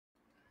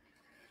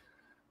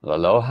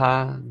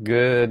Aloha,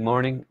 good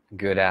morning,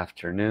 good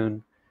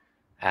afternoon,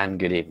 and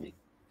good evening.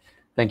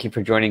 Thank you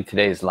for joining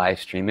today's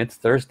live stream. It's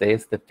Thursday,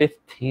 it's the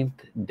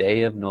 15th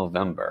day of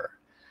November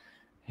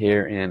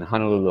here in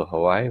Honolulu,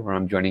 Hawaii, where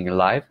I'm joining you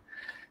live.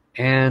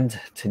 And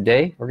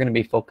today we're going to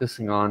be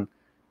focusing on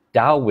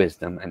Tao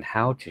wisdom and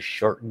how to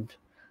shorten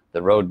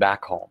the road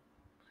back home.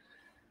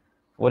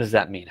 What does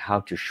that mean?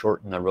 How to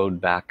shorten the road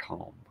back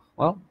home?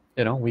 Well,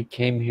 we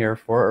came here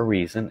for a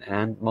reason,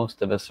 and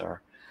most of us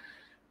are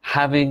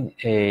having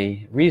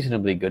a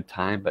reasonably good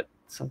time, but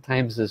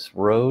sometimes this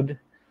road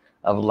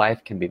of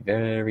life can be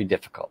very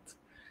difficult,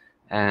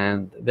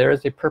 and there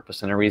is a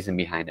purpose and a reason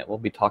behind it. We'll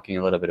be talking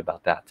a little bit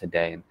about that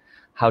today and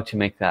how to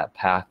make that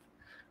path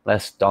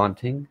less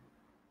daunting,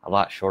 a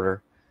lot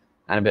shorter,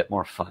 and a bit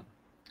more fun.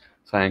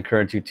 So I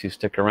encourage you to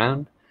stick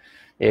around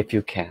if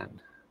you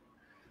can.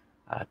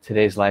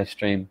 Today's live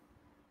stream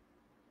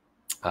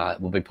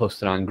will be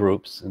posted on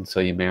groups, and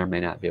so you may or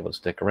may not be able to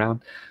stick around.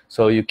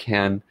 So you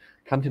can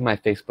come to my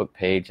Facebook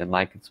page and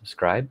like and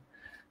subscribe,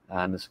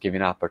 and this will give you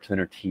an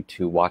opportunity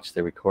to watch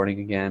the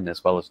recording again,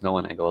 as well as know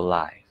when I go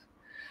live.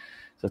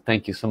 So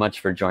thank you so much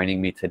for joining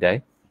me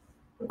today.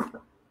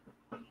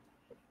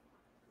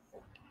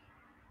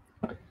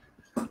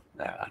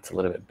 That's a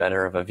little bit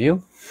better of a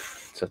view,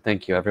 so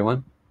thank you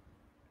everyone.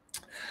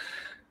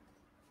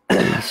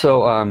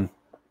 So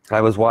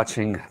I was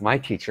watching my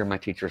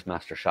teacher's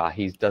Master Sha.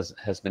 He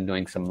has been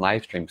doing some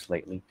live streams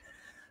lately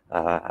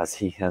as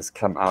he has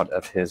come out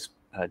of his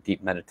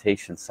deep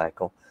meditation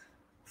cycle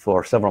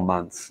for several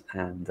months,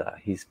 and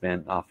he's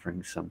been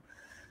offering some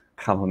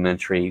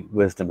complimentary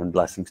wisdom and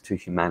blessings to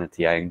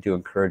humanity. I do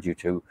encourage you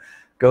to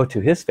go to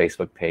his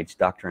Facebook page,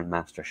 Dr. and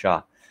Master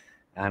Sha,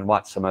 and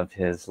watch some of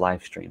his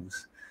live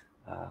streams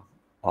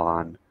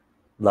on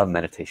love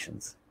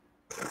meditations.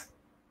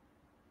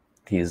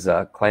 He's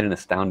quite an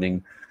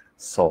astounding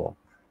soul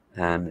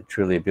and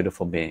truly a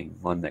beautiful being,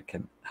 one that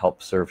can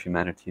help serve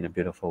humanity in a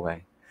beautiful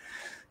way.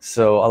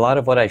 So a lot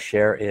of what I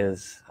share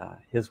is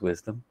his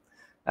wisdom,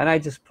 and I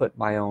just put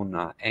my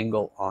own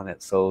angle on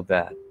it so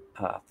that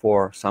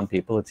for some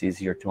people it's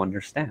easier to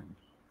understand.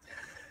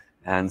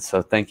 And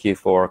so thank you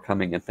for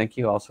coming, and thank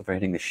you also for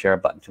hitting the share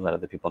button to let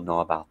other people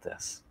know about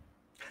this.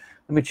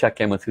 Let me check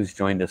in with who's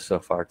joined us so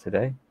far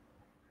today.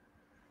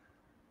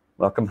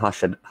 Welcome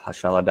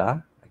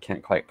Hashalada, I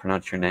can't quite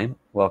pronounce your name.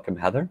 Welcome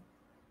Heather.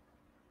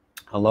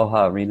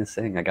 Aloha Rena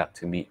Singh. I got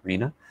to meet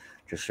Rena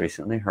just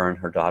recently. Her and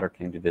her daughter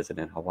came to visit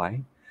in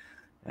Hawaii,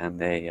 and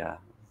they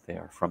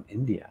are from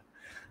India.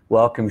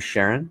 Welcome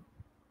Sharon.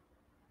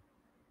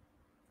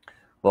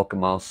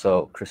 Welcome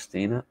also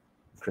Kristen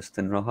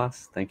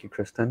Rojas. Thank you,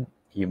 Kristen.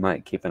 You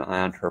might keep an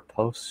eye on her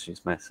posts.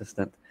 She's my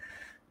assistant,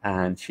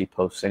 and she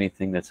posts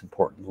anything that's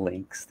important,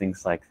 links,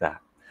 things like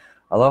that.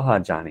 Aloha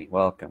Johnny,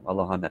 welcome.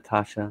 Aloha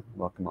Natasha,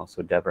 welcome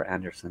also Deborah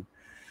Anderson,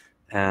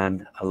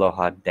 and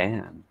aloha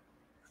Dan.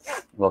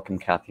 Welcome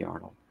Kathy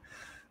Arnold.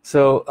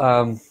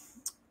 So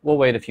we'll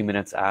wait a few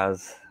minutes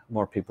as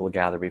more people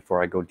gather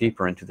before I go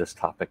deeper into this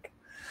topic.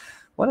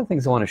 One of the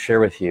things I want to share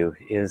with you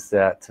is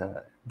that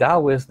Tao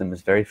wisdom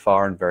is very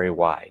far and very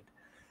wide,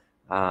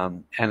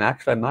 and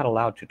actually I'm not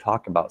allowed to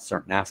talk about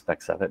certain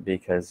aspects of it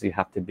because you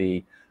have to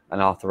be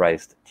an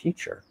authorized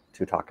teacher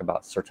to talk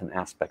about certain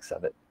aspects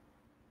of it.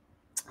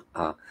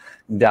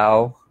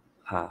 Tao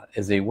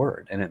is a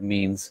word, and it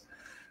means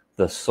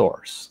the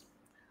source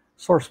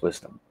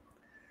wisdom.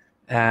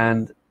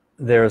 And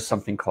there is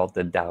something called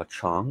the Tao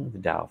Chang, the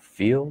Tao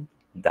field,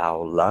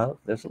 Tao love.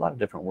 There's a lot of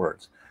different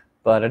words,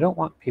 but I don't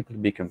want people to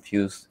be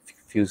confuse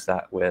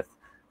that with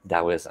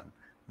Taoism.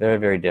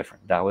 Very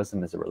different.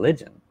 Taoism is a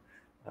religion,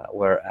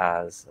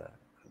 whereas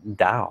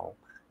Tao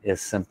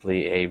is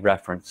simply a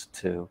reference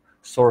to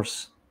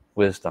source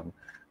wisdom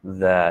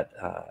that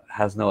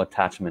has no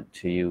attachment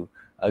to you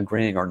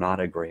agreeing or not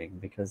agreeing,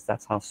 because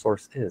that's how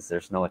source is.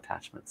 There's no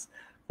attachments.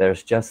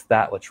 There's just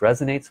that which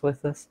resonates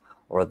with us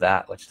or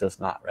that which does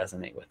not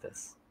resonate with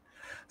us.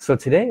 So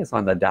today is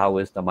on the Tao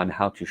wisdom on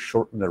how to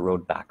shorten the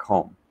road back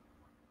home.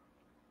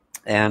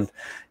 And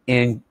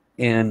in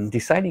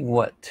deciding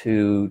what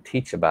to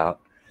teach about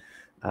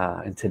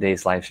in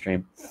today's live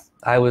stream,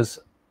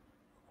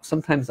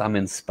 sometimes I'm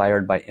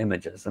inspired by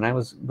images, and I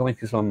was going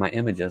through some of my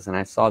images, and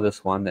I saw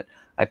this one that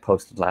I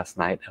posted last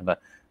night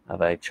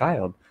of a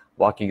child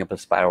walking up a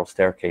spiral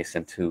staircase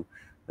into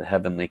the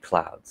heavenly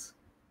clouds.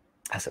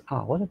 I said,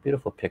 oh, what a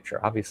beautiful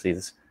picture. Obviously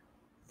this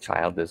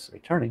child is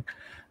returning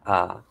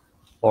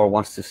or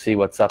wants to see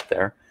what's up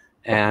there,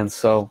 and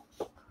so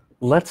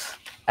let's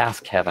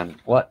ask heaven,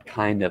 what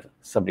kind of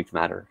subject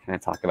matter can I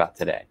talk about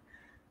today?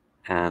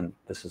 And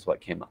this is what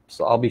came up.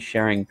 So I'll be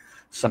sharing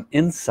some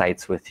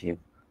insights with you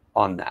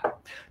on that.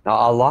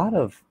 Now a lot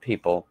of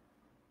people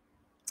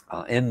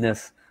in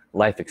this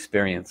life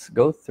experience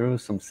go through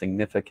some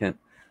significant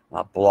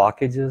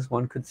blockages,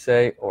 one could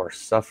say, or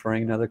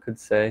suffering, another could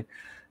say.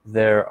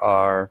 There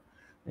are,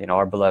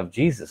 our beloved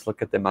Jesus,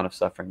 look at the amount of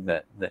suffering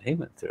that he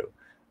went through,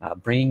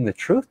 bringing the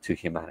truth to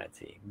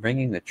humanity,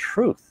 bringing the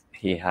truth.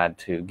 He had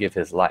to give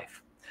his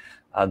life.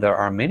 There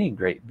are many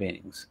great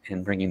beings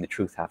in bringing the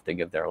truth have to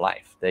give their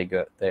life. They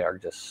are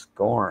just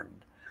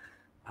scorned.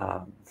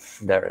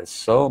 There is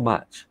so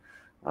much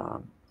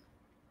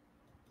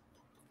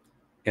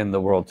in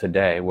the world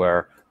today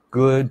where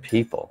good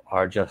people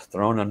are just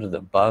thrown under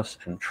the bus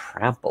and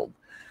trampled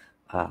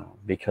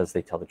because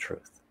they tell the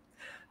truth.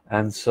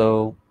 And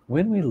so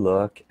when we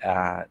look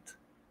at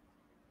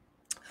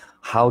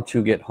how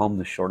to get home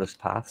the shortest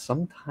path,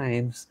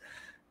 sometimes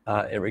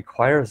it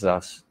requires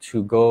us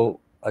to go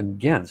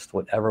against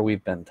whatever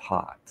we've been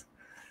taught.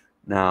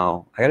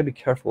 Now I got to be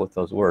careful with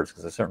those words,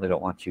 because I certainly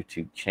don't want you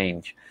to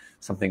change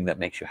something that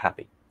makes you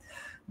happy.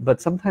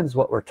 But sometimes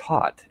what we're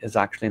taught is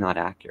actually not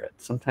accurate.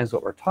 Sometimes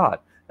what we're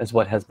taught is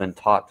what has been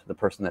taught to the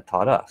person that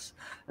taught us,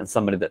 and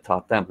somebody that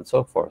taught them, and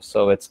so forth.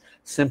 So it's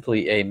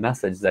simply a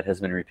message that has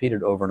been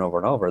repeated over and over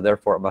and over,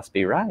 therefore it must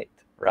be right.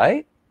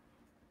 Right?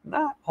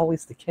 Not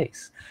always the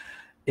case.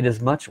 It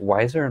is much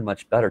wiser and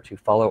much better to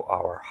follow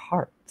our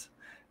heart.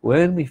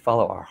 When we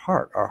follow our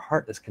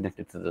heart is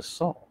connected to the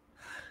soul.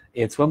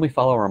 It's when we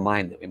follow our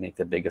mind that we make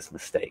the biggest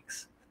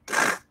mistakes.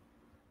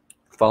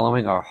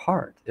 Following our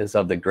heart is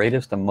of the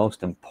greatest and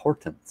most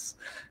importance,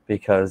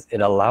 because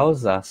it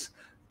allows us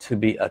to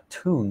be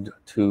attuned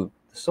to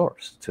the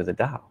source, to the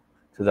Tao,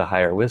 to the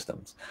higher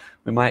wisdoms.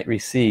 We might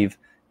receive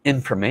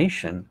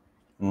information,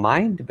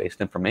 mind-based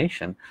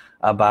information,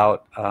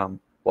 about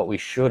what we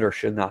should or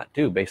should not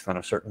do based on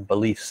a certain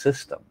belief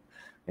system.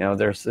 You know,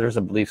 there's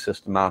a belief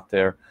system out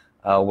there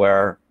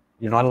where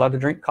you're not allowed to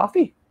drink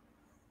coffee.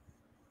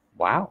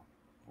 Wow.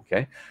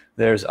 Okay.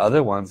 There's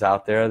other ones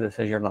out there that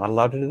say you're not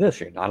allowed to do this,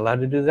 you're not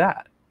allowed to do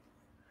that,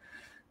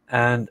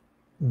 and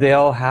they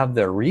all have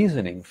their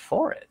reasoning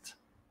for it.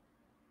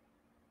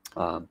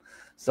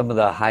 Some of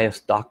the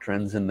highest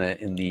doctrines in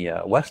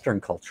the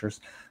Western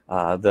cultures,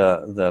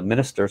 the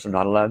ministers are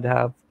not allowed to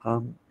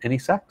have any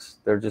sex.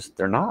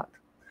 They're not.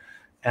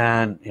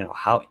 And you know,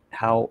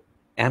 how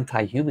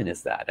anti-human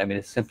is that? I mean,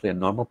 it's simply a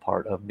normal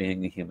part of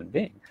being a human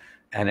being,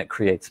 and it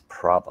creates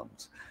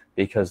problems,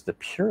 because the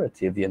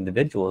purity of the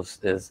individuals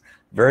is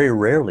very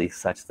rarely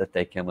such that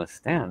they can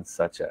withstand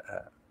such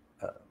a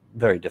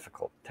very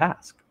difficult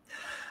task.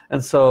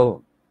 And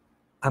so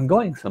I'm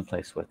going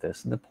someplace with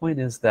this, and the point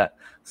is that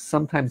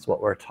sometimes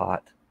what we're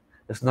taught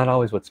is not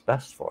always what's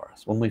best for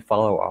us. When we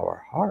follow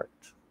our heart,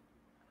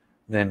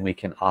 then we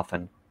can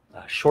often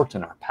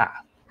shorten our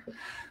path.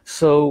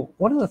 So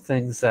one of the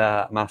things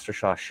that Master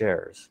Sha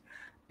shares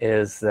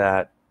is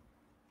that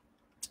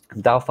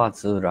Dao Fa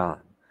Zi Ran,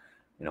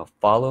 you know,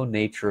 follow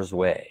nature's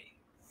way.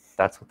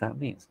 That's what that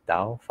means.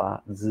 Dao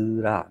Fa Zi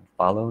Ran,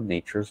 follow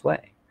nature's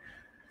way.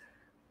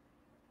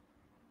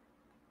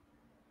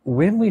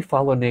 When we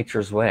follow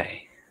nature's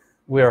way,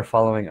 we are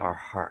following our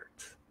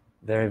heart.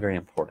 Very, very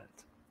important.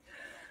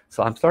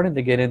 So I'm starting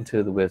to get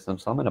into the wisdom,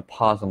 so I'm going to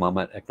pause a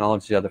moment,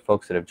 acknowledge the other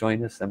folks that have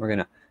joined us, and we're going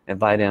to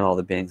invite in all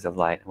the beings of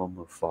light, and we'll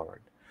move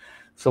forward.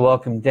 So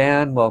welcome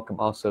Dan, welcome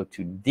also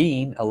to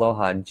Dean,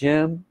 aloha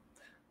Jim,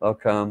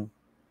 welcome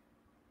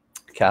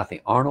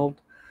Kathy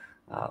Arnold,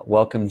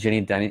 welcome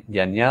Jenny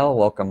Danielle,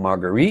 welcome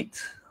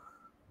Marguerite,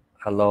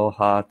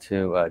 aloha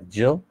to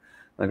Jill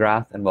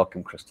McGrath, and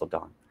welcome Crystal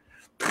Dawn.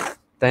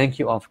 Thank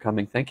you all for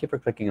coming. Thank you for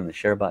clicking on the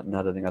share button,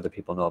 letting other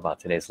people know about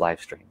today's live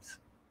streams.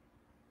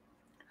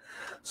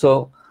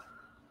 So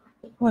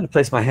I'm going to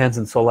place my hands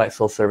in soul light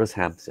soul service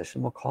hand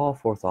position. We'll call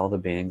forth all the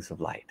beings of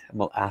light, and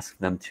we'll ask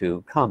them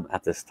to come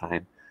at this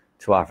time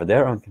to offer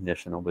their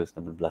unconditional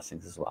wisdom and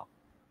blessings as well.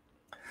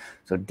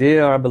 So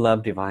dear our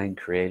beloved divine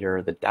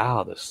creator, the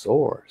Tao, the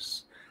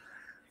source,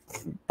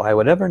 by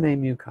whatever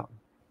name you come,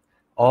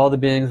 all the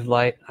beings of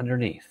light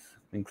underneath,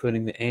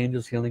 including the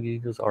angels, healing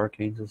angels,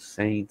 archangels,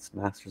 saints,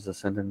 masters,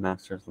 ascended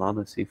masters,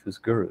 lamas,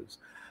 sifus, gurus,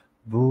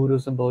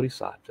 Buddhas and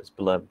Bodhisattvas,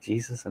 beloved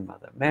Jesus and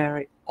Mother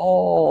Mary,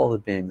 all the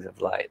beings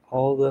of light,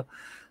 all the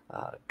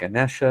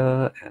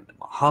Ganesha and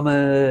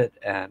Muhammad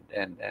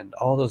and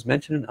all those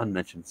mentioned and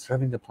unmentioned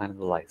serving the planet of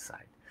the light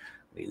side.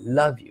 We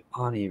love you,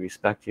 honor you,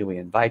 respect you. We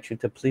invite you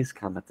to please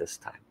come at this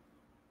time.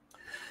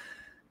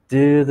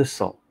 Dear the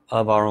soul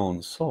of our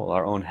own soul,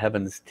 our own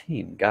heavens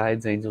team,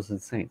 guides, angels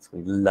and saints,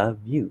 we love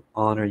you,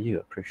 honor you,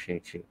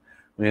 appreciate you.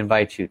 We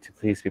invite you to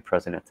please be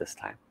present at this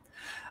time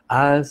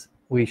as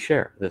we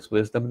share this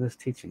wisdom and this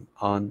teaching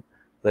on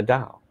the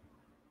Tao,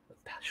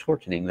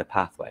 shortening the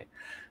pathway.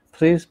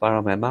 Please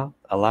borrow my mouth,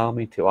 allow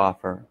me to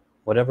offer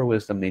whatever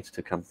wisdom needs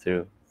to come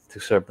through to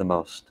serve the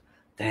most.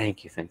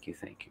 Thank you, thank you,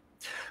 thank you.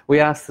 We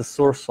ask the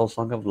source soul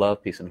song of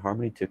love, peace and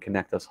harmony to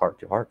connect us heart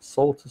to heart,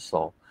 soul to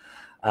soul,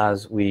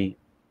 as we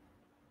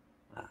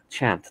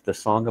chant the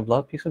song of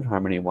love, peace and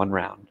harmony one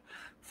round.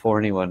 For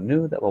anyone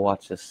new that will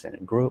watch this in a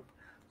group,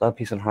 love,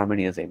 peace and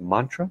harmony is a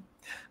mantra.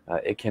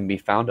 It can be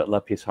found at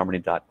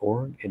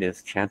lovepeaceharmony.org. It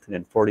is chanted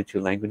in 42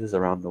 languages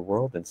around the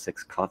world in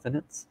 6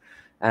 continents,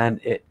 and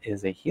it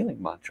is a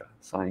healing mantra,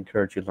 so I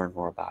encourage you to learn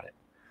more about it.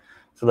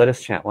 So let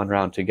us chant one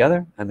round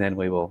together, and then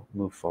we will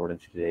move forward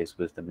into today's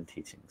wisdom and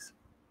teachings.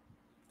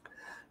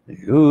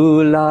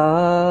 Lula,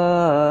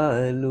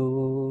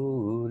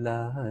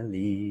 lula,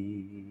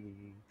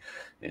 li.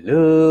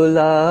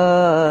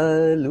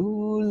 lula,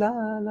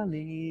 lula, la,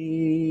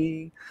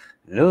 li,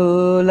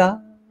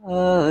 lula,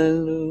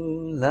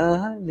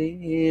 lula,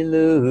 li,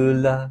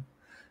 lula,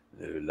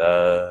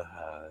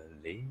 lula,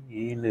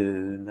 li,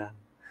 lula,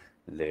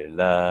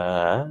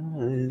 lula,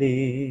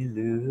 li,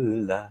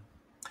 lula.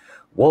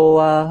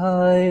 我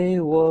爱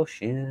我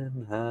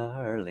心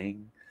儿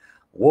灵，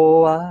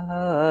我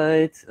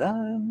爱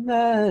咱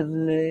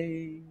们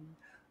嘞，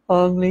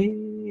昂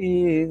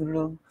玲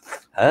珑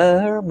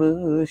而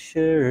不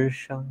世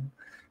上，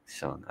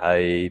相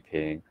爱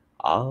平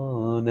安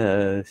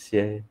和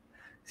谐，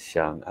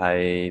相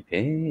爱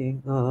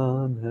平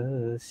安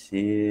和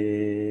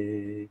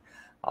谐。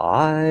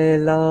I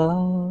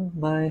love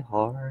my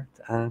heart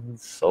and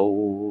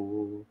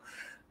soul.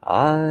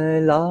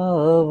 I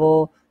love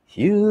all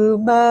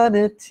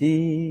humanity.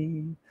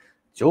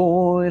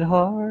 Join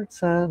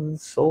hearts and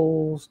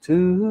souls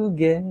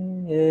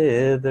together.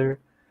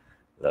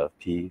 Love,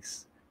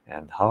 peace,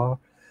 and heart.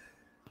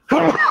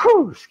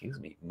 Excuse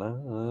me,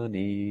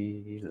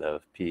 money.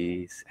 Love,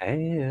 peace,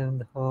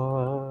 and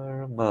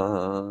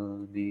harmony.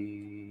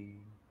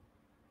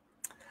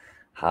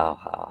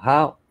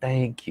 How?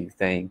 Thank you,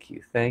 thank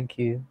you, thank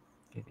you.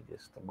 Give me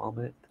just a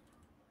moment.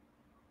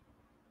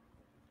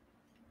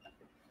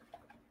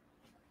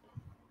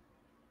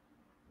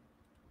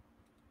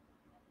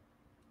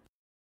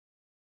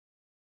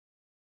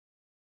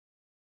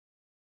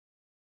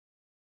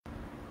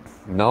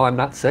 No, I'm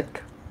not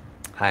sick.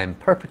 I'm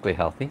perfectly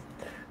healthy.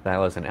 That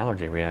was an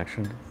allergy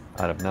reaction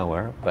out of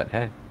nowhere, but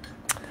hey,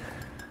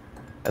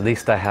 at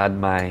least I had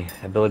my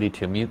ability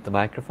to mute the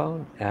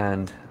microphone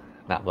and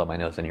not blow my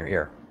nose in your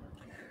ear.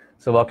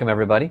 So welcome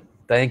everybody.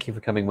 Thank you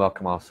for coming.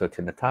 Welcome also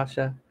to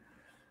Natasha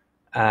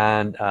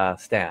and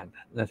Stan.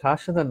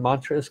 Natasha, the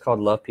mantra is called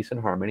Love, Peace, and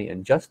Harmony,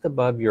 and just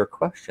above your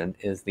question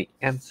is the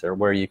answer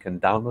where you can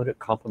download it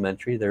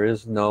complimentary. There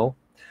is no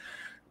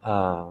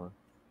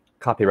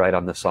copyright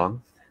on the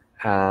song.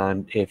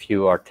 And if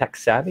you are tech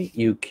savvy,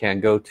 you can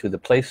go to the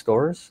Play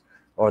stores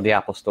or the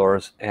Apple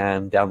stores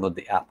and download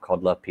the app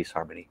called Love, Peace,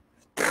 Harmony.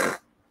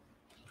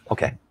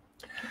 Okay,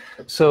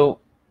 so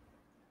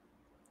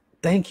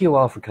thank you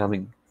all for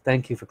coming.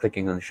 Thank you for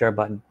clicking on the share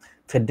button.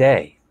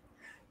 Today,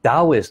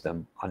 Tao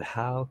wisdom on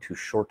how to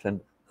shorten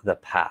the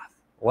path.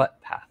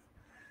 What path?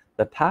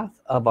 The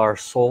path of our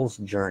soul's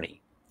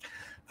journey.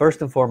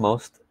 First and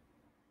foremost,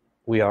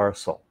 we are a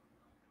soul.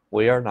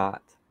 We are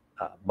not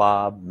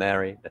Bob,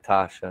 Mary,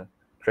 Natasha,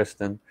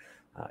 Kristen,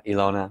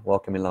 Ilona.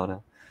 Welcome,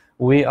 Ilona.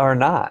 We are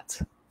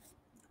not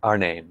our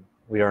name.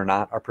 We are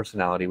not our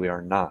personality. We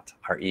are not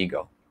our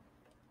ego.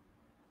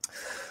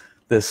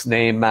 This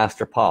name,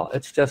 Master Paul,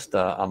 it's just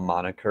a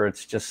moniker.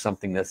 It's just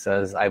something that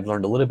says I've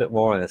learned a little bit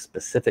more on a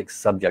specific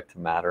subject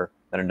matter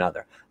than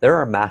another. There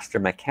are master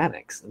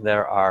mechanics.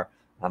 There are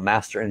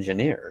master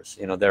engineers.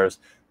 You know,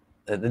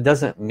 it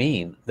doesn't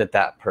mean that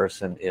that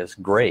person is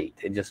great.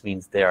 It just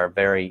means they are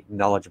very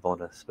knowledgeable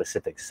in a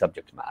specific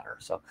subject matter.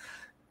 So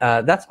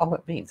that's all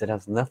it means. It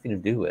has nothing to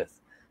do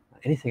with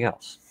anything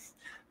else.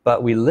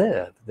 But we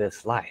live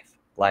this life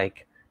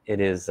like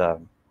it is the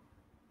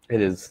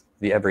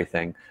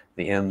everything,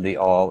 the end, the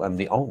all, and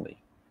the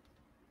only.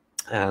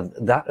 And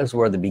that is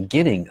where the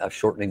beginning of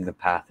shortening the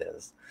path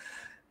is.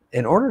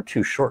 In order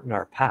to shorten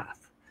our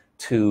path,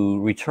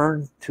 to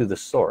return to the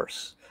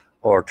source,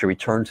 or to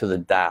return to the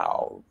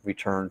Tao,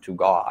 return to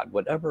God,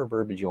 whatever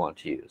verbiage you want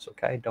to use,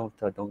 okay? Don't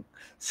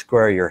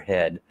square your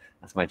head,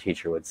 as my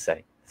teacher would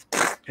say.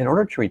 In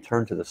order to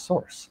return to the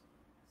source,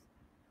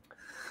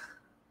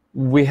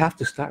 we have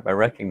to start by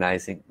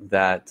recognizing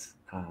that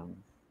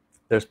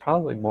there's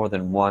probably more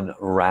than one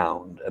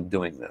round of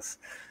doing this.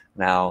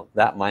 Now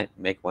that might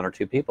make one or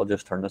two people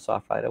just turn this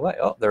off right away.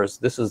 Oh,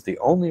 this is the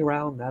only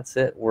round, that's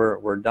it,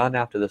 we're done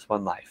after this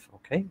one life.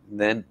 Okay,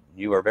 then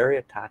you are very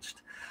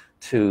attached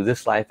to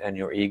this life and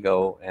your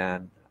ego,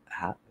 and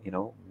you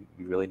know,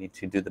 you really need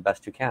to do the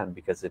best you can,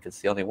 because if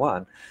it's the only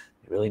one,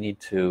 you really need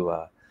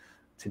to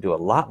do a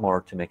lot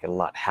more to make it a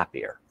lot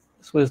happier.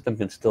 This wisdom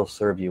can still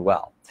serve you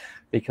well,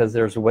 because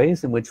there's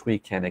ways in which we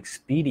can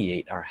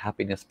expedite our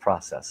happiness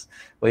process,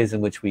 ways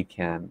in which we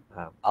can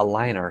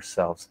align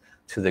ourselves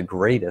to the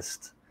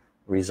greatest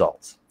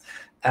results,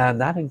 and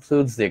that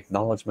includes the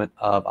acknowledgement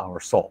of our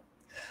soul.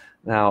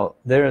 Now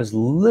there is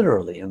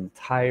literally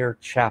entire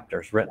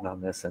chapters written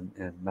on this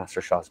in Master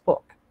Sha's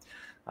book,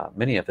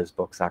 many of his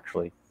books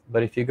actually,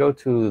 but if you go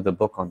to the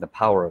book on the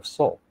power of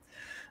soul,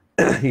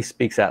 he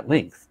speaks at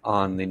length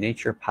on the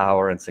nature,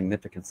 power, and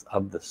significance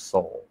of the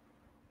soul.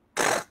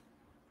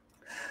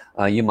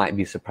 You might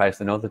be surprised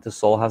to know that the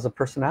soul has a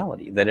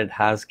personality, that it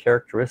has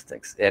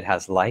characteristics, it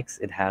has likes,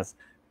 it has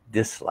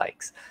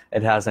dislikes,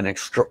 it has an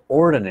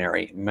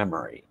extraordinary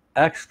memory.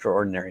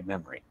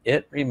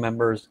 It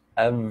remembers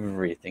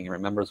everything. It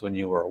remembers when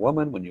you were a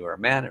woman, when you were a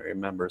man. It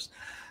remembers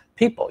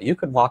people. You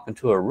could walk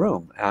into a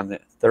room and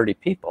 30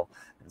 people,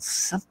 and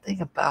something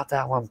about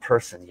that one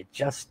person you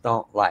just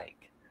don't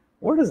like.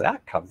 Where does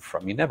that come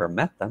from? You never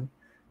met them.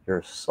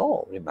 Your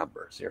soul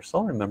remembers. Your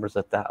soul remembers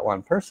that that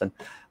one person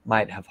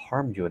might have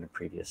harmed you in a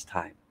previous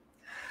time.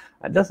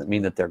 That doesn't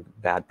mean that they're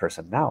a bad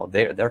person now.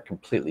 They're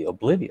completely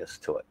oblivious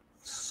to it.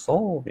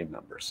 Soul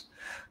remembers.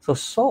 So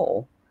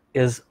soul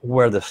is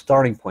where the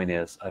starting point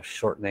is of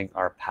shortening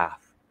our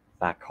path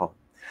back home.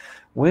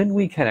 When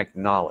we can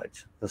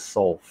acknowledge the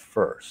soul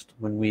first,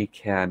 when we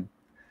can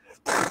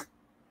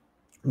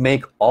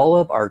make all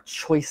of our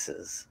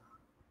choices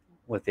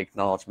with the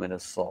acknowledgement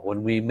of soul,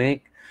 when we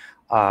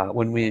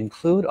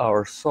include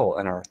our soul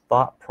in our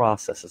thought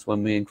processes,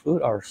 when we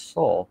include our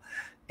soul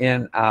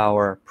in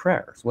our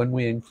prayers, when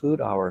we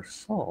include our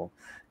soul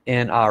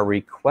in our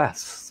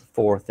requests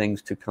for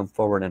things to come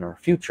forward in our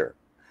future,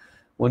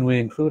 when we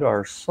include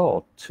our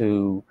soul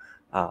to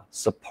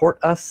support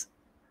us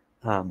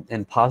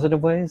in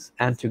positive ways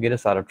and to get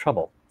us out of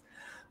trouble,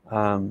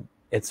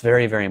 it's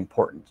very, very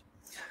important.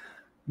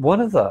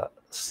 One of the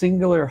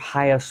singular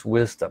highest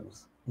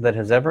wisdoms that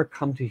has ever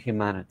come to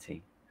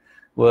humanity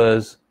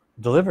was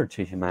delivered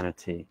to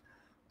humanity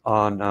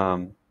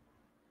on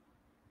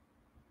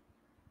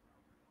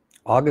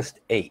August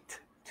 8,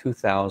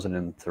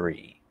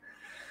 2003.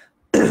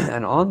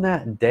 And on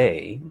that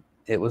day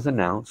it was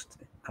announced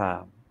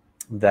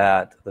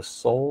that the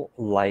soul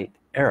light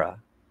era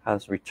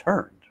has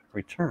returned,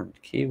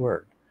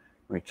 keyword,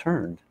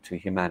 returned to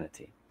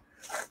humanity.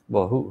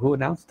 Well, who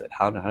announced it?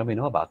 How do we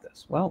know about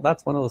this? Well,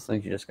 that's one of those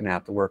things you're just going to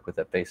have to work with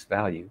at face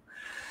value.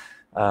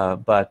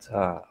 But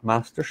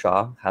Master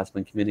Sha has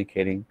been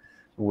communicating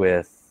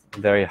with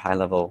very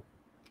high-level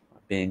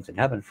beings in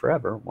heaven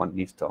forever. One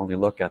needs to only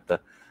look at the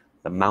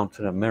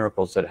mountain of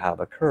miracles that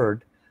have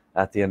occurred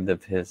at the end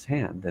of his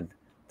hand and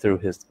through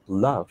his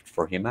love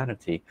for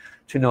humanity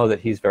to know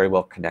that he's very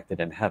well connected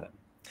in heaven.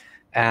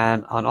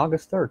 And on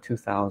August 3rd,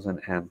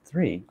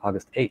 2003,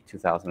 August 8,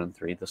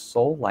 2003, the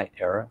soul light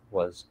era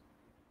was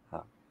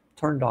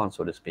turned on,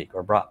 so to speak,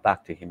 or brought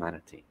back to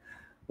humanity.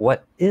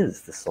 What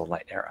is the soul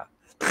light era?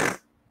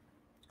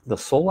 The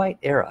soul light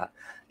era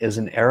is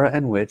an era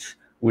in which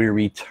we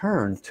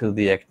return to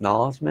the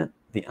acknowledgement,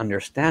 the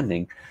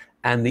understanding,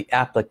 and the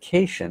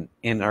application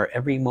in our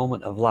every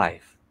moment of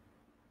life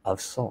of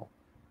soul.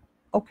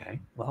 Okay,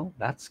 well,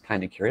 that's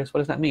kind of curious. What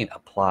does that mean?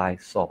 Apply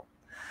soul.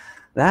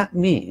 That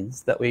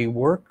means that we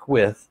work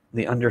with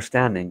the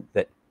understanding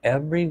that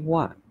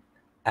everyone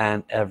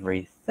and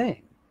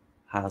everything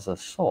has a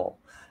soul,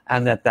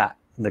 and that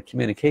the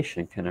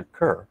communication can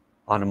occur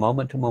on a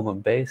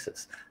moment-to-moment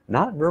basis.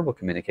 Not verbal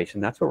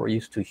communication, that's what we're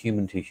used to,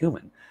 human to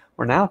human.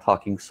 We're now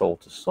talking soul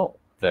to soul.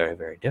 Very,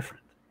 very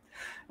different.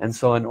 And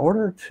so in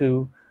order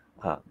to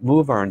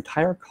move our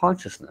entire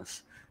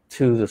consciousness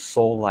to the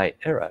soul light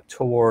era,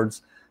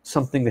 towards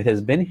something that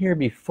has been here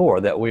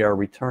before that we are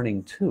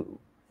returning to,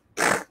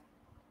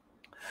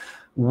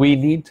 we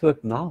need to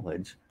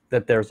acknowledge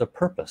that there's a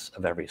purpose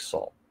of every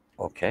soul.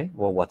 Okay,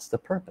 well, what's the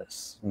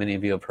purpose? Many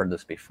of you have heard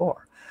this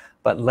before,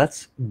 but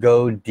let's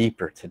go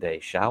deeper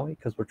today, shall we?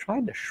 Because we're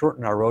trying to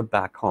shorten our road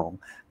back home,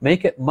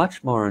 make it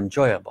much more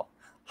enjoyable.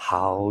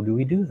 How do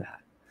we do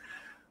that?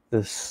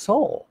 The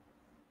soul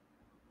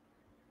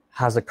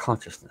has a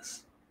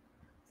consciousness.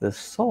 The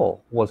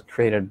soul was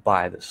created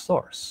by the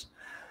source.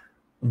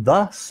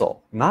 The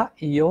soul, not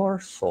your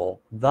soul,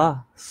 the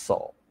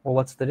soul. Well,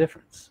 what's the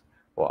difference?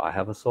 Well, I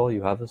have a soul,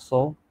 you have a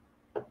soul.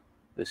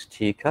 This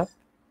teacup,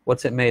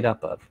 what's it made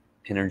up of?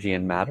 Energy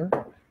and matter.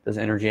 Does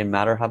energy and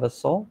matter have a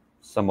soul?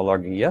 Some will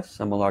argue yes,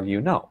 some will argue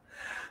no.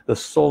 The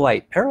soul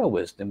light era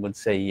wisdom would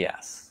say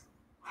yes.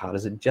 How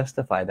does it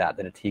justify that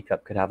a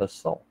teacup could have a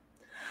soul?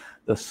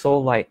 The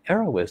soul light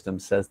era wisdom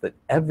says that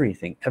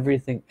everything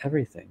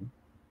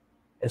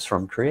is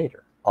from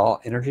Creator.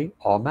 All energy,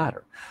 all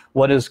matter.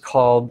 What is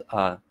called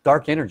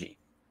dark energy,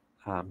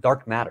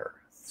 dark matter,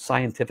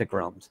 scientific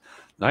realms.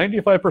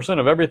 95%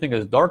 of everything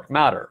is dark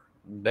matter.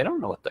 They don't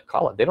know what to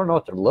call it. They don't know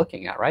what they're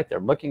looking at, right? They're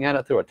looking at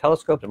it through a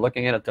telescope. They're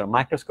looking at it through a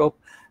microscope.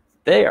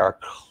 They are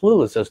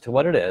clueless as to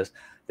what it is.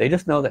 They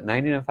just know that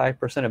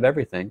 95% of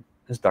everything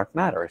is dark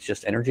matter. It's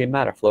just energy and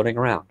matter floating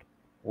around.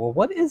 Well,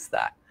 what is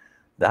that?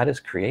 That is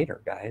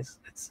Creator, guys.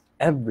 It's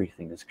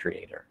everything is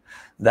Creator.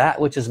 That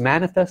which is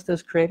manifest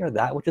is Creator.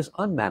 That which is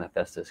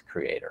unmanifest is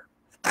Creator.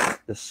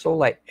 The soul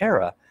light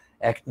era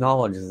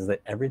acknowledges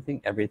that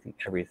everything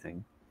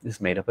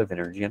is made up of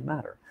energy and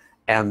matter,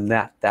 and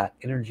that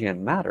energy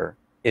and matter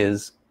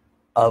is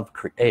of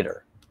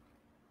Creator.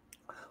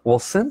 Well,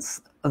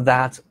 since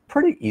that's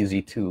pretty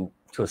easy to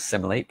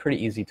assimilate,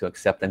 pretty easy to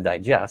accept and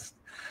digest,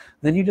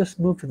 then you just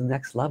move to the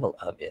next level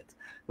of it,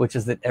 which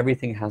is that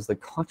everything has the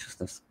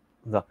consciousness,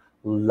 the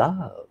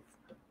love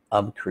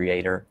of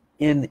Creator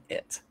in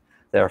it.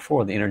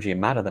 Therefore, the energy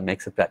and matter that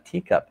makes up that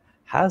teacup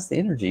has the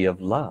energy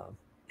of love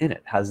in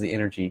it, has the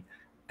energy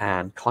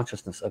and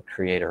consciousness of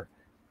Creator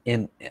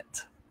in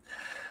it.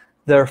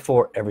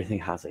 Therefore, everything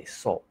has a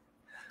soul.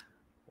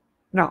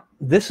 Now,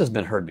 this has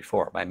been heard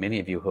before by many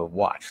of you who have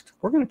watched.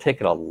 We're going to take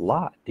it a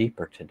lot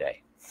deeper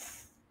today.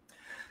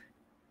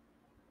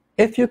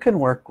 If you can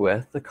work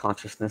with the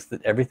consciousness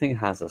that everything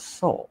has a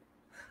soul,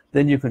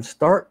 then you can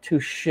start to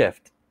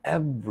shift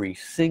every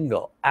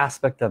single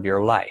aspect of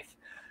your life.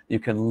 You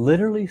can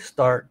literally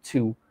start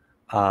to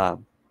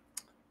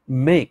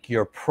make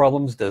your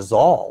problems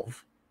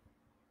dissolve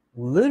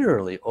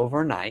literally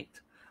overnight,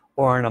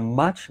 or in a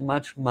much,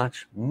 much,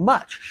 much,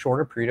 much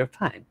shorter period of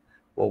time.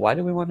 Well, why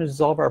do we want to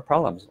dissolve our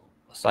problems?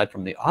 Aside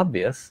from the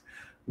obvious,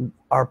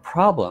 our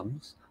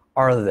problems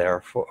are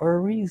there for a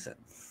reason.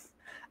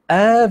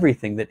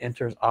 Everything that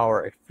enters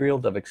our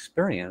field of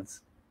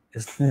experience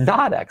is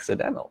not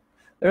accidental.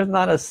 There's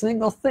not a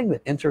single thing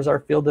that enters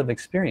our field of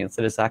experience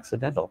that is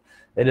accidental.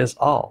 It is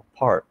all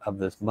part of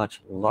this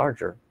much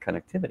larger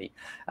connectivity.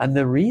 And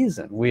the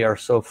reason we are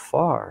so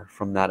far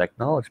from that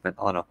acknowledgement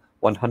on a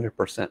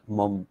 100%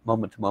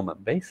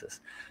 moment-to-moment basis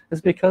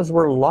is because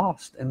we're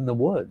lost in the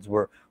woods.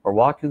 We're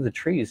walking the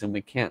trees and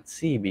we can't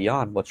see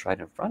beyond what's right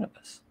in front of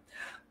us.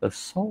 The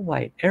soul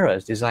light era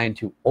is designed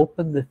to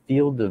open the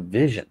field of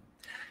vision.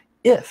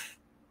 If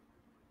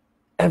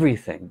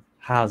everything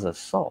has a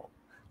soul,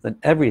 then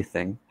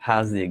everything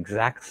has the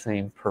exact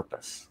same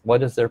purpose.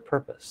 What is their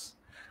purpose?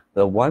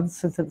 The one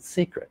sentence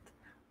secret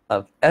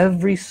of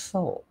every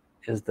soul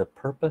is the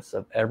purpose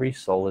of every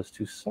soul is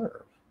to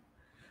serve.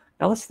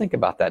 Now let's think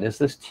about that. Is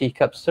this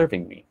teacup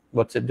serving me?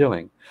 What's it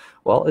doing?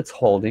 Well, it's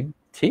holding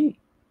tea.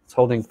 It's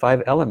holding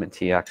 5-element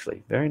tea,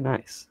 actually. Very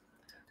nice.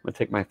 I'm gonna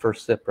take my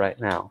first sip right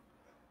now.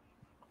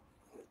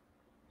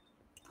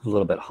 A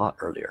little bit hot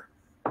earlier.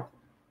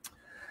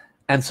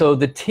 And so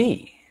the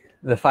tea,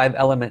 the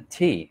 5-element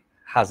tea,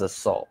 has a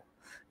soul.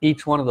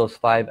 Each one of those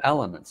 5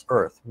 elements,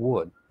 earth,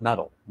 wood,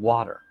 metal,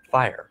 water,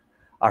 fire,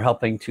 are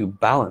helping to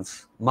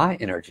balance my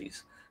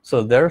energies.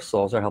 So their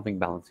souls are helping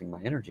balancing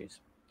my energies.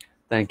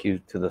 Thank you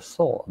to the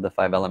soul of the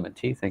 5-element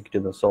tea. Thank you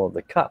to the soul of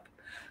the cup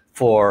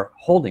for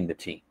holding the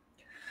tea.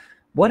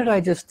 What did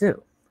I just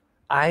do?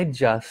 I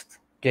just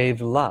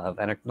gave love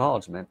and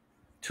acknowledgement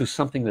to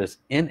something that is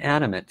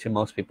inanimate to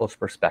most people's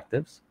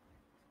perspectives,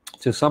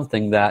 to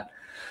something that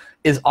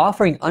is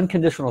offering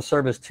unconditional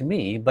service to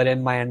me, but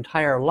in my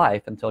entire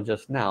life until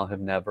just now have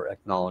never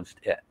acknowledged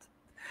it.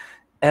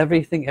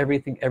 Everything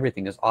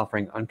is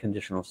offering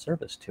unconditional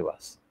service to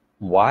us.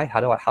 Why?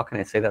 How can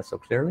I say that so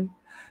clearly?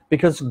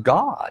 Because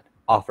God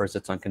offers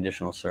its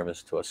unconditional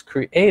service to us.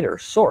 Creator,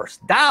 source,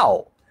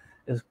 Tao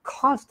is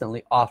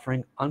constantly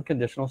offering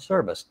unconditional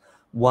service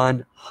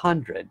 100%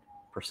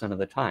 of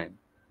the time.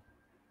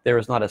 There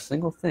is not a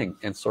single thing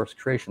in source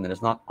creation that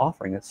is not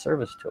offering its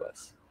service to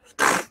us.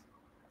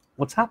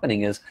 What's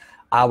happening is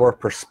our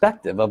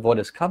perspective of what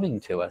is coming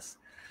to us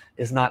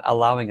is not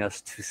allowing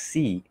us to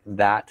see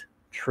that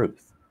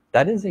truth.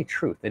 That is a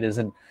truth. It is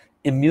an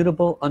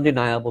immutable,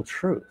 undeniable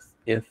truth.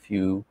 If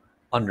you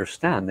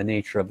understand the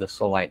nature of the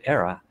soul light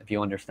era, if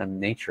you understand the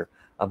nature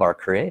of our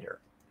creator.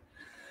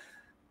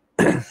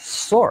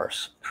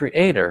 Source,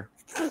 creator,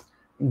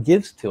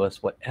 gives to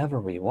us whatever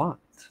we want.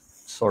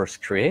 Source,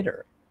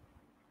 creator,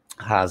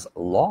 has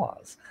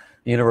laws.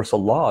 The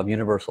universal law of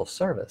universal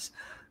service.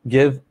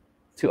 Give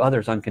to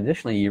others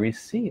unconditionally, you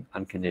receive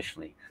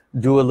unconditionally.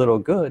 Do a little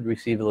good,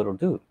 receive a little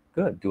good.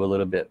 Do a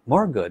little bit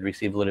more good,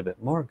 receive a little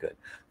bit more good.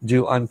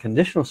 Do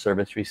unconditional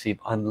service, receive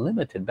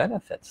unlimited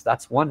benefits.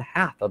 That's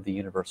 1/2 of the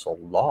universal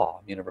law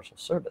of universal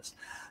service.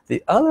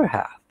 The other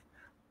half,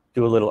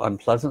 do a little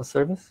unpleasant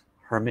service,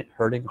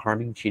 hurting,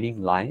 harming,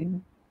 cheating,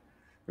 lying,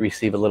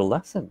 receive a little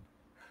lesson.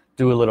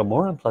 Do a little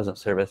more unpleasant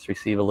service,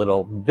 receive a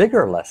little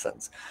bigger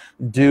lessons.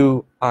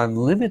 Do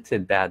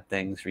unlimited bad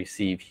things,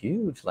 receive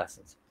huge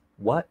lessons.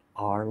 What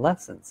are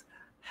lessons?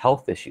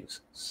 Health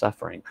issues,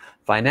 suffering.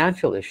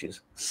 Financial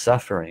issues,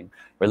 suffering.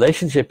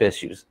 Relationship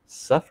issues,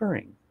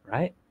 suffering,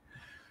 right?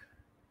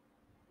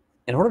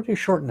 In order to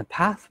shorten the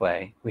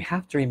pathway, we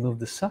have to remove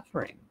the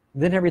suffering.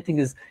 Then everything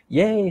is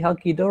yay,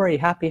 hunky-dory,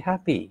 happy,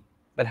 happy.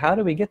 But how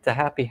do we get to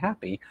happy,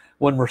 happy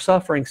when we're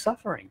suffering,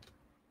 suffering?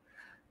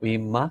 We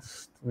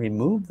must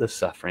remove the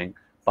suffering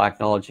by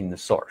acknowledging the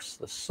source.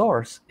 The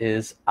source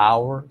is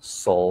our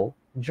soul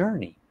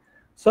journey.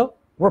 So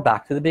we're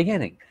back to the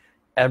beginning.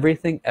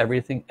 Everything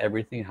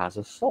has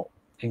a soul,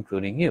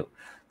 including you.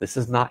 This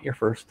is not your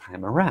first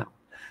time around.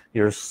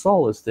 Your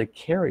soul is the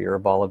carrier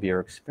of all of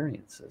your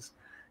experiences.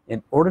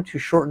 In order to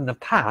shorten the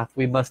path,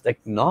 we must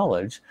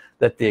acknowledge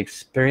that the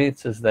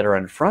experiences that are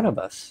in front of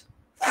us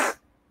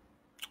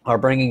are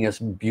bringing us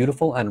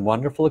beautiful and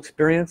wonderful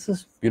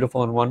experiences,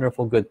 beautiful and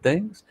wonderful good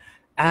things,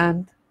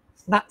 and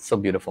not so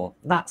beautiful,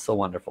 not so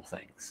wonderful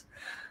things.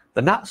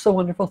 The not so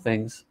wonderful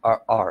things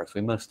are ours.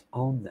 We must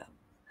own them.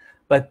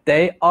 But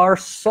they are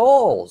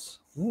souls.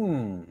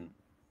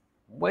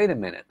 Wait a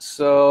minute.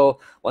 So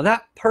when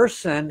that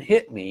person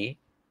hit me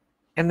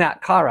in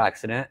that car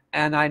accident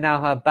and I now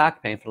have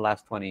back pain for the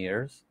last 20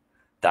 years,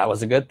 that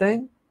was a good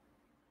thing?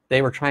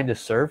 They were trying to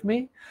serve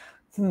me?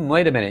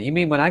 Wait a minute. You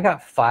mean when I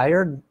got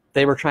fired,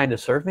 they were trying to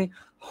serve me?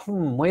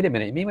 Wait a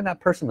minute. You mean when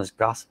that person was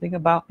gossiping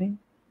about me,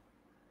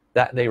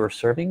 that they were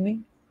serving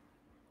me?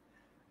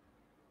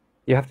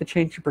 You have to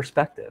change your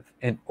perspective.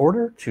 In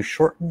order to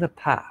shorten the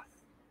path,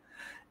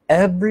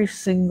 every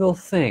single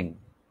thing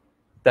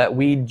that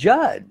we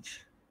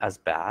judge as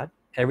bad,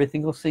 every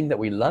single thing that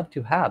we love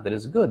to have that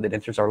is good, that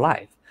enters our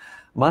life,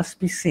 must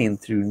be seen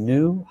through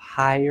new,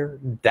 higher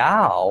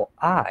Tao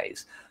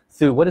eyes.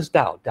 Through what is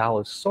Tao? Tao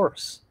is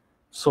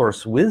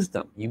source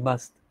wisdom. You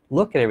must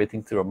look at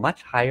everything through a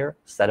much higher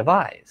set of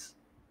eyes.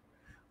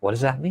 What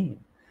does that mean?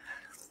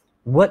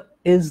 What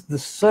is the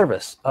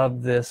service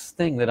of this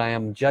thing that I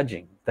am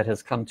judging that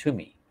has come to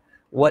me?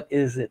 What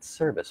is its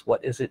service?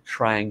 What is it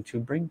trying to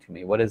bring to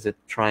me? What is it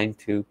trying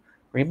to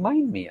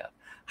remind me of?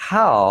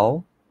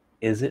 How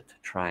is it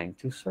trying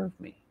to serve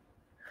me?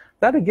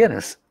 That again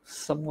is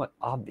somewhat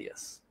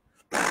obvious.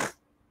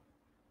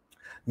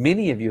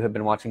 Many of you have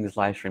been watching these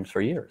live streams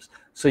for years,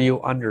 so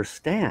you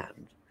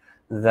understand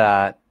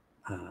that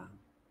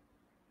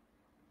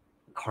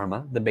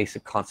karma, the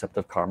basic concept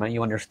of karma.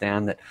 You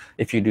understand that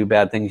if you do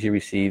bad things, you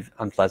receive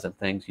unpleasant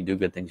things. You do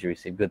good things, you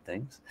receive good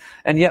things.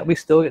 And yet we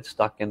still get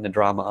stuck in the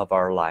drama of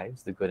our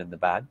lives, the good and the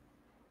bad.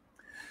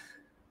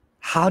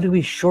 How do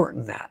we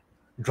shorten that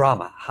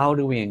drama? How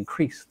do we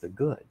increase the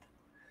good?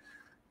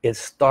 It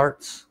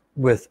starts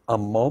with a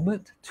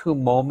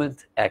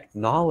moment-to-moment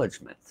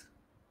acknowledgement.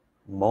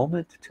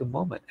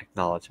 Moment-to-moment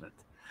acknowledgement.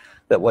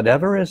 That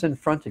whatever is in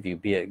front of you,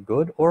 be it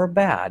good or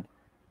bad,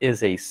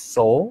 is a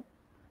soul,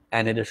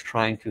 and it is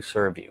trying to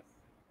serve you.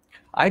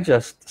 I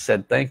just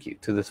said thank you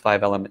to this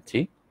 5-element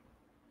tea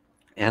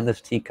and this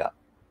teacup.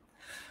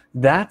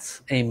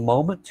 That's a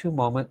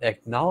moment-to-moment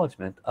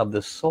acknowledgement of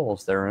the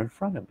souls that are in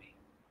front of me.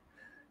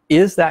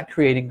 Is that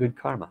creating good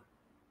karma?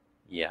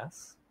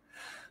 Yes.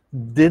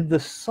 Did the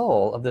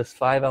soul of this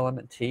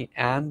 5-element tea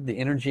and the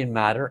energy and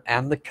matter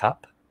and the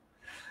cup,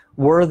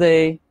 were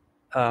they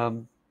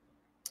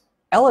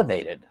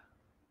elevated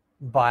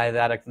by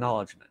that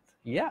acknowledgement?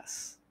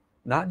 Yes.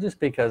 Not just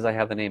because I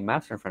have the name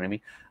Master in front of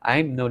me.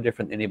 I'm no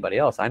different than anybody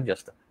else. I'm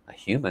just a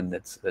human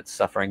that's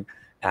suffering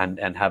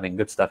and having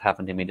good stuff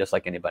happen to me just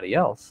like anybody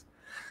else.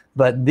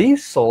 But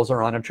these souls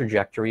are on a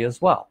trajectory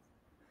as well.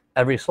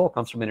 Every soul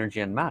comes from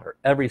energy and matter.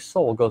 Every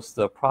soul goes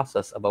through the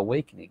process of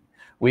awakening.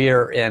 We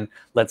are in,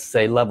 let's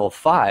say, level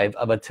 5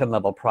 of a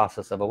 10-level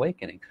process of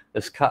awakening.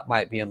 This cup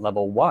might be in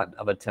level 1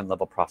 of a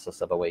 10-level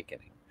process of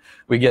awakening.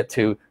 We get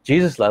to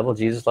Jesus level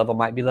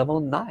might be level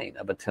 9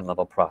 of a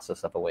 10-level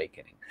process of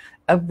awakening.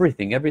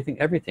 Everything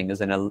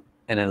is in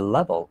a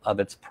level of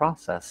its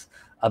process,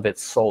 of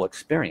its soul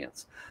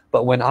experience.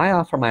 But when I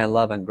offer my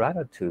love and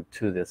gratitude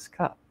to this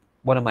cup,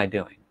 what am I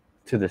doing?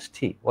 To this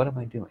tea, what am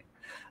I doing?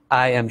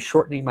 I am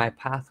shortening my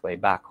pathway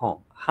back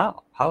home.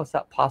 How? How is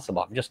that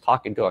possible? I'm just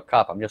talking to a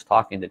cup. I'm just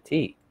talking to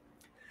tea.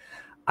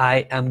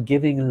 I am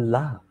giving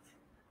love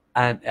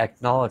and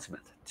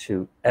acknowledgement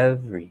to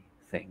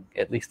everything,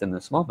 at least in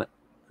this moment.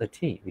 The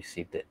tea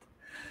received it.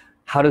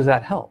 How does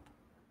that help?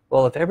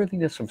 Well, if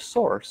everything is from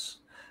source,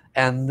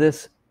 and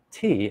this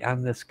tea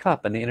and this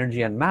cup and the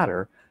energy and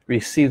matter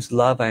receives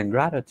love and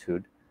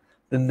gratitude,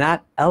 then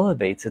that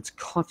elevates its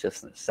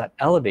consciousness, that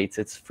elevates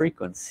its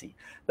frequency,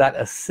 that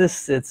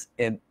assists it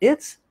in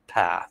its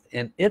path,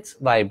 in its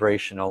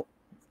vibrational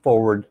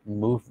forward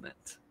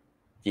movement.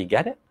 Do you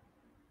get it?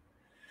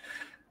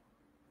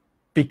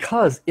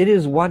 Because it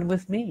is one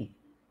with me.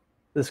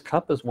 This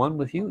cup is one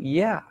with you.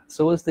 Yeah,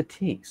 so is the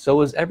tea, so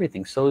is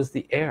everything, so is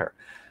the air.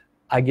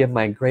 I give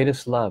my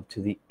greatest love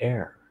to the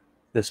air.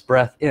 This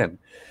breath in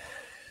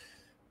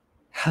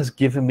has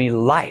given me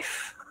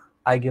life.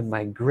 I give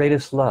my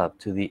greatest love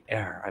to the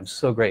air. I'm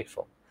so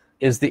grateful.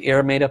 Is the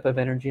air made up of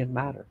energy and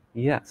matter?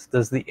 Yes.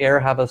 Does the air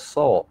have a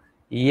soul?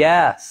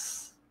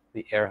 Yes.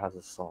 The air has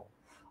a soul.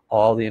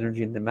 All the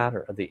energy and the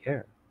matter of the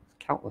air,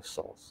 countless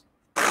souls.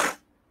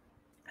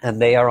 And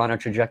they are on a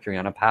trajectory,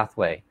 on a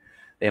pathway.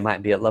 They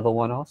might be at level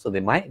 1 also. They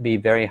might be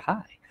very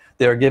high.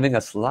 They're giving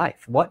us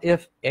life. What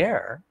if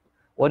air,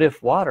 what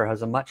if water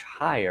has a much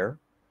higher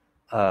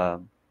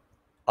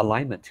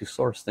alignment to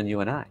source than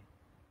you and I?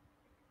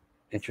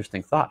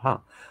 Interesting thought, huh?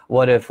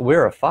 What if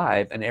we're a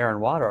 5 and air and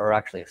water are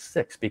actually a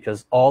 6,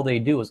 because all they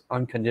do is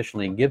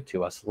unconditionally give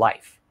to us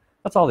life.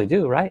 That's all they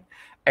do, right?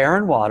 Air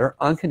and water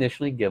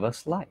unconditionally give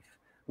us life.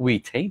 We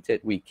taint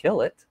it, we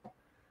kill it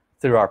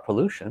through our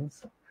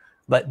pollutions,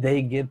 but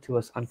they give to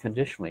us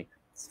unconditionally.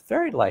 It's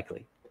very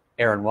likely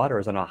air and water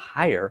is on a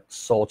higher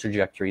soul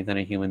trajectory than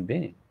a human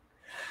being.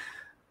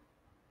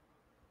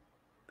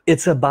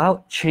 It's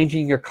about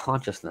changing your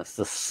consciousness.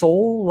 The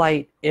soul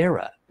light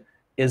era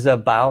is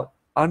about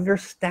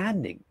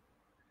understanding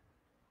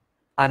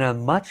on a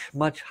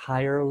much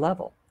higher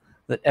level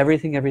that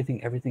everything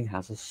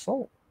has a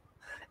soul,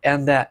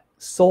 and that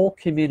soul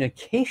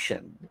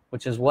communication,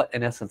 which is what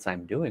in essence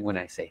I'm doing when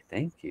I say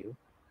thank you,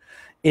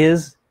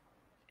 is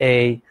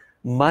a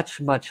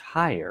much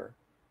higher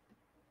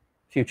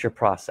future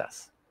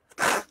process.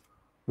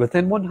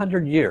 Within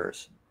 100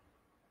 years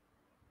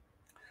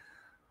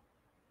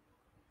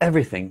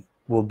everything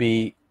will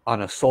be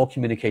on a soul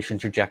communication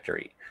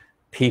trajectory.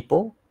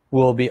 People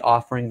will be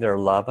offering their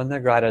love and their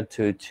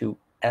gratitude to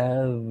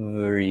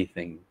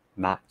everything,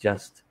 not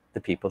just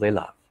the people they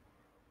love.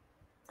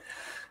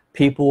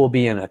 People will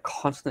be in a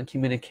constant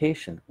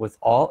communication with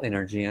all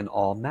energy and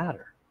all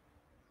matter.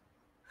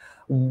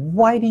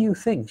 Why do you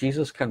think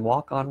Jesus can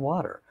walk on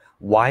water?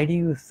 Why do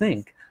you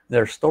think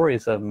there are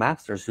stories of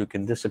masters who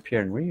can disappear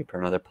and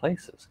reappear in other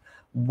places?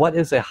 What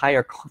is a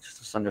higher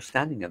consciousness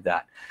understanding of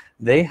that?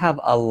 They have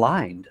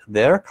aligned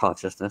their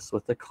consciousness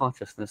with the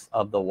consciousness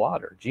of the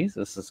water.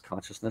 Jesus's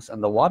consciousness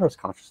and the water's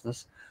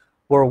consciousness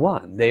were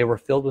one. They were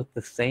filled with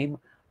the same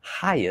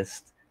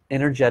highest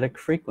energetic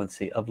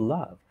frequency of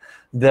love.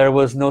 There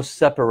was no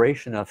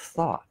separation of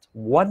thought.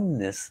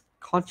 Oneness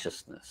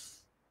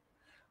consciousness.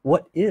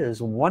 What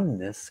is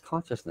oneness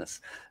consciousness?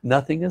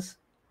 Nothing is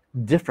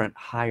different,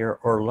 higher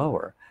or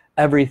lower.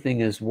 Everything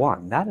is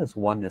one. That is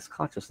oneness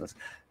consciousness.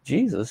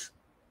 Jesus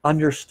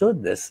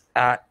understood this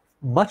at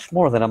much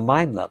more than a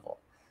mind level,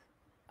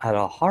 at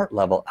a heart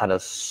level, at a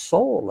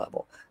soul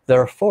level.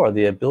 Therefore,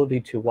 the ability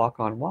to walk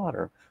on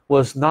water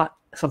was not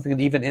something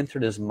that even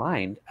entered his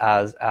mind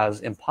as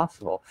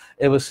impossible.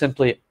 It was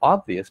simply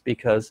obvious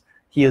because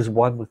he is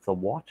one with the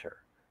water.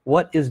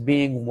 What is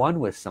being one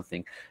with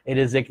something? It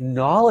is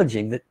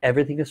acknowledging that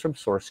everything is from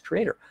Source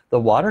Creator. The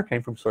water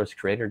came from Source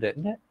Creator,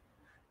 didn't it?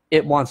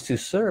 It wants to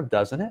serve,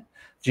 doesn't it?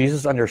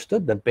 Jesus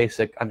understood the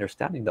basic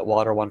understanding that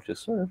water wanted to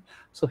serve,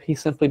 so he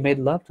simply made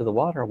love to the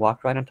water and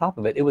walked right on top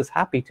of it. It was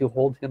happy to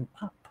hold him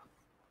up.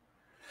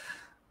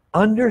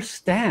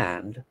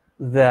 Understand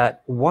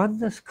that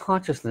oneness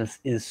consciousness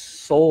is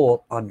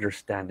soul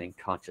understanding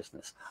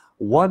consciousness.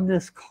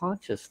 Oneness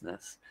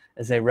consciousness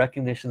is a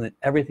recognition that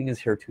everything is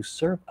here to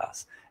serve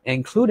us,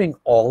 including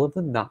all of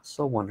the not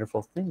so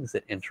wonderful things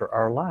that enter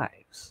our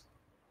lives.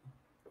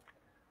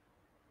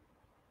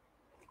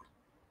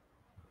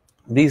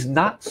 These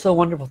not so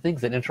wonderful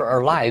things that enter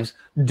our lives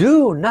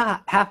do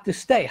not have to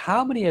stay.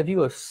 How many of you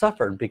have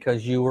suffered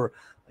because you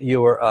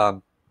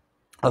were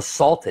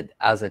assaulted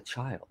as a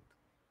child?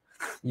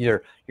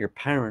 Your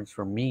parents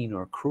were mean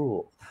or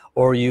cruel,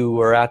 or you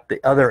were at the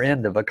other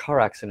end of a car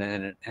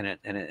accident and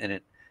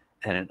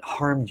it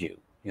harmed you.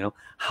 You know,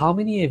 how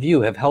many of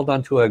you have held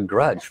on to a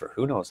grudge for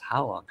who knows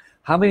how long?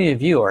 How many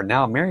of you are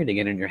now married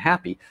again and you're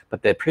happy,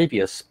 but the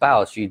previous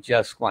spouse, you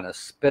just want to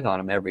spit on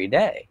them every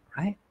day,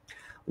 right?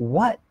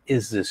 What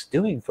is this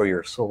doing for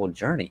your soul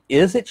journey?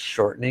 Is it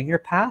shortening your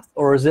path,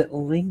 or is it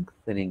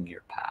lengthening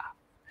your path?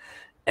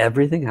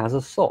 Everything has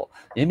a soul.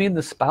 You mean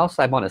the spouse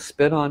I want to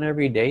spit on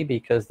every day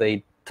because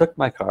they took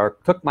my car,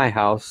 took my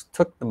house,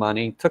 took the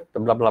money, took the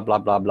blah blah blah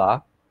blah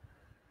blah?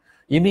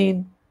 You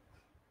mean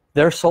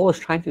their soul is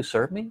trying to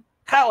serve me?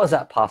 How is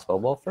that possible?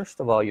 Well, first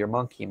of all, your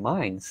monkey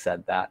mind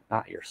said that,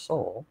 not your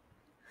soul.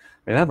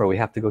 Remember, we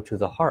have to go to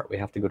the heart. We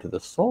have to go to the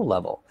soul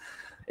level.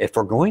 If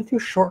we're going to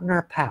shorten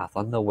our path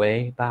on the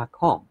way back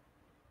home,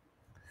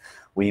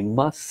 we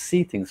must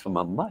see things from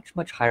a much,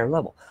 much higher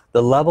level.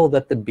 The level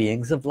that the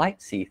beings of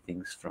light see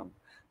things from.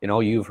 You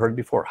know, you've heard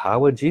before, how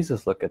would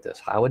Jesus look at this?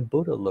 How would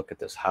Buddha look at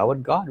this? How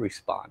would God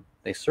respond?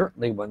 They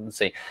certainly wouldn't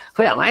say,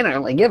 well, I don't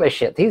really give a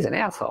shit. He's an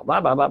asshole,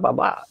 blah, blah, blah, blah,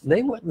 blah.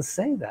 They wouldn't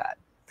say that.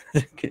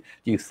 Do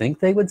you think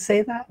they would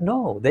say that?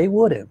 No, they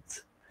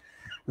wouldn't.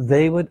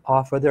 They would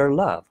offer their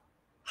love.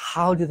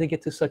 How do they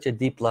get to such a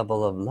deep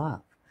level of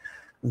love?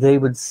 They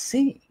would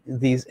see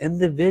these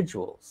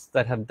individuals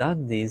that have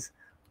done these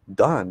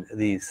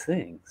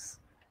things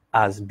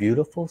as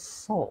beautiful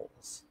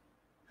souls.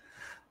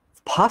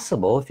 It's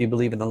possible, if you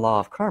believe in the law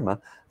of karma,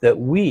 that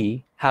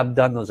we have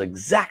done those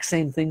exact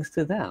same things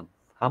to them.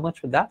 How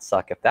much would that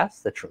suck if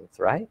that's the truth,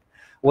 right?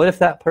 What if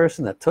that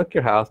person that took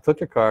your house, took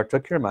your car,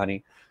 took your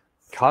money,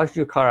 caused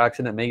you a car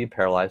accident, made you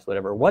paralyzed,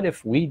 whatever? What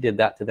if we did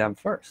that to them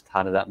first?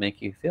 How did that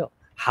make you feel?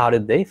 How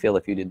did they feel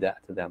if you did that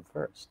to them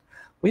first?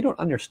 We don't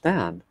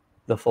understand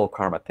the full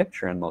karma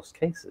picture in most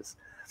cases.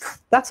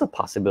 That's a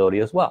possibility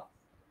as well.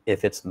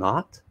 If it's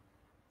not,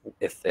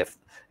 if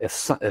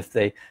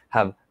they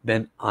have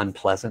been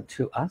unpleasant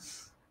to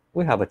us,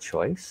 we have a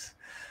choice.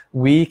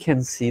 We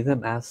can see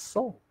them as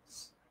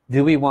souls.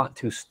 Do we want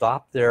to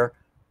stop their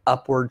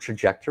upward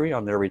trajectory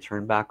on their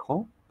return back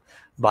home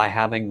by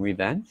having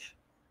revenge?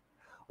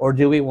 Or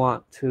do we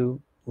want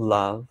to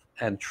love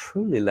and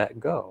truly let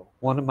go?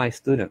 One of my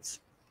students,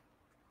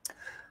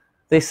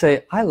 they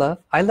say, I love,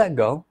 I let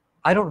go,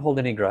 I don't hold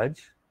any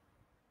grudge.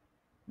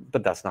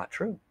 But that's not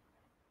true.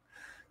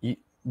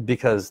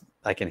 Because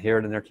I can hear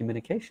it in their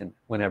communication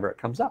whenever it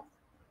comes up.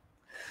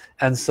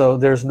 And so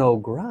there's no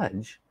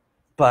grudge,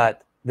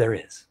 but there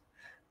is.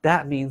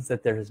 That means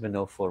that there has been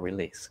no full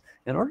release.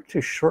 In order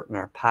to shorten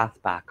our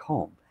path back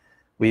home,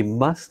 we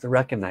must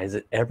recognize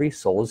that every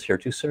soul is here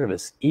to serve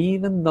us,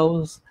 even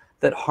those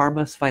that harm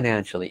us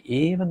financially,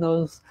 even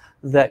those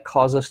that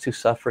cause us to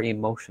suffer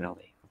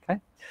emotionally. Okay?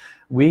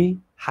 We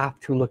have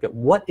to look at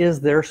what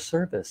is their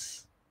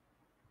service.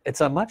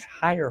 It's a much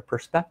higher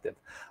perspective.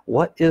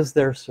 What is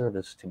their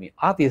service to me?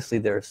 Obviously,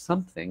 there is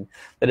something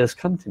that has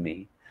come to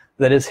me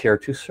that is here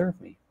to serve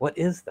me. What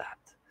is that?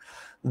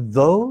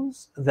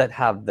 Those that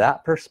have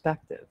that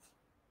perspective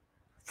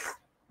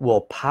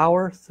will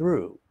power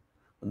through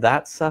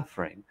that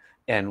suffering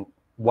in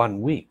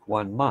 1 week,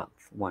 1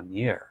 month, 1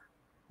 year.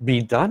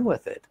 Be done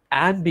with it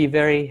and be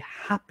very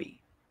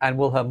happy, and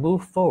will have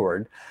moved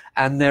forward,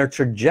 and their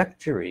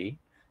trajectory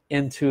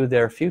into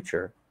their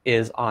future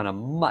is on a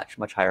much,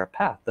 much higher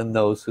path than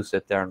those who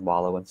sit there and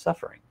wallow in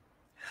suffering.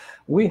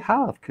 We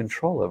have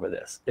control over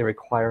this. It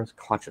requires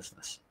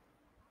consciousness.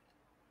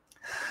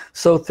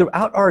 So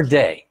throughout our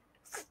day,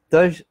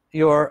 does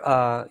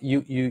your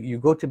you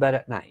go to bed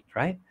at night,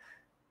 right?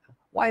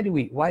 Why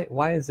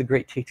is the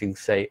great teaching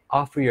say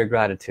offer your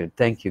gratitude?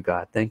 Thank you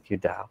God, thank you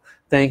Tao,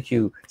 thank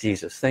you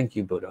Jesus, thank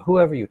you Buddha,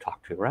 whoever you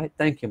talk to, right?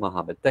 Thank you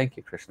Muhammad, thank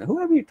you Krishna,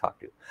 whoever you talk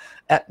to.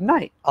 At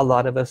night, a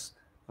lot of us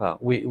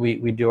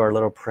we do our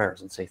little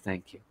prayers and say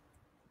thank you.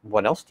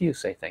 What else do you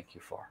say thank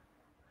you for?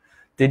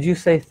 Did you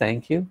say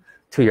thank you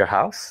to your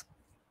house?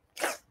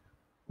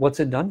 What's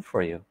it done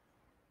for you?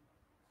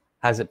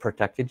 Has it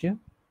protected you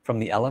from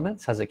the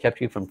elements? Has it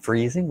kept you from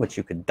freezing, which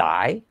you could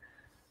die?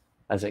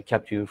 Has it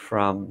kept you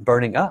from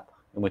burning up,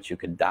 in which you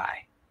could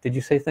die? Did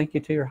you say thank you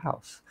to your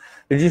house?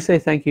 Did you say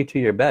thank you to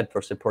your bed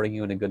for supporting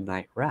you in a good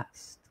night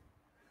rest?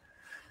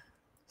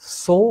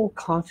 Soul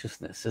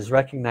consciousness is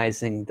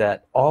recognizing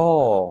that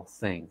all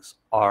things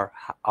are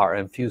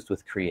infused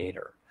with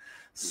Creator.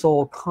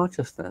 Soul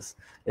consciousness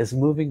is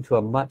moving to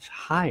a much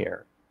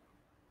higher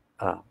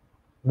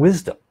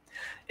wisdom,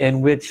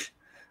 in which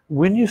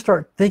when you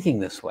start thinking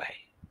this way,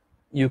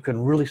 you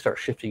can really start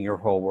shifting your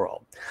whole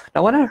world.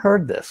 Now when I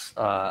heard this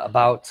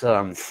about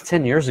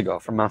 10 years ago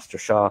from Master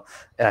Sha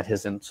at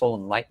his Soul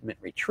Enlightenment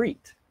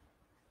retreat,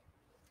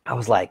 I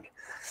was like,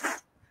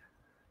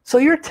 so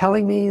you're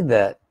telling me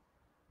that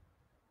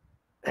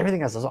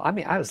everything has a soul? I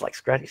mean, I was like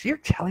scratching. So you're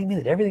telling me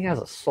that everything has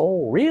a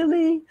soul?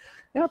 Really?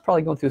 I'm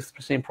probably going through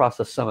the same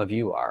process some of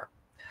you are.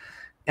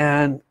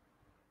 And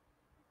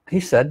he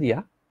said,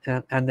 yeah,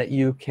 and that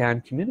you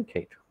can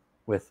communicate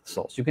with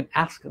souls. You can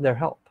ask their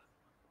help.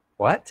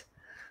 What?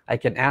 I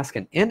can ask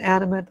an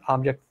inanimate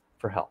object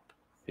for help.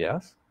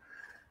 Yes.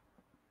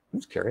 I'm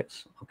just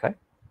curious. Okay.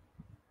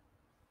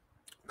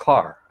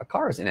 Car. A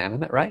car is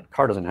inanimate, right?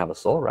 Car doesn't have a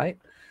soul, right?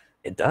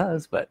 It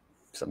does, but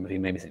somebody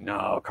may be saying, no,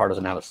 a car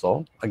doesn't have a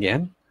soul.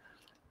 Again,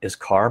 is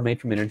car made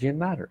from energy and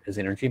matter? Is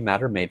energy and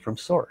matter made from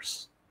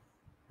source?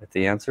 If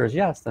the answer is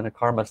yes, then a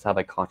car must have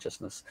a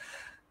consciousness,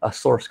 a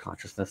source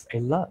consciousness, a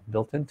love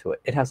built into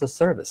it. It has a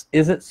service.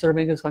 Is it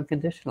serving us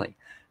unconditionally?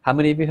 How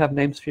many of you have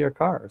names for your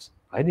cars?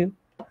 I do.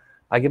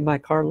 I give my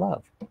car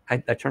love. I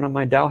turn on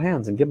my Tao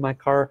hands and give my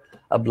car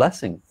a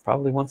blessing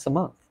probably once a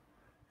month.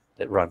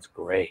 It runs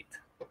great.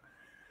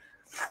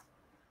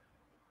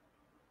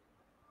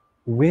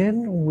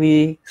 When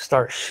we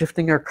start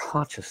shifting our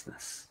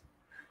consciousness,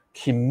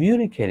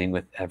 communicating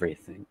with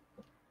everything,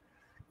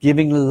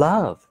 giving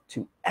love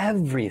to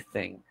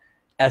everything,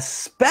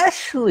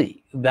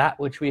 especially that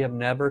which we have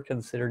never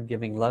considered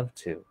giving love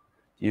to.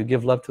 Do you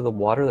give love to the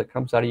water that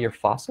comes out of your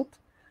faucet?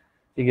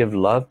 Do you give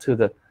love to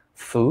the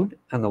food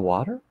and the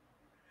water?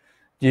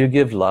 Do you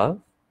give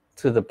love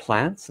to the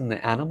plants and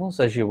the animals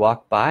as you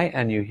walk by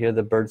and you hear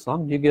the bird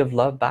song? Do you give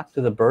love back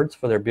to the birds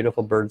for their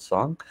beautiful bird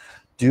song?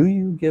 Do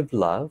you give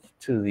love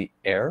to the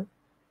air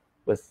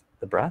with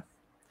the breath?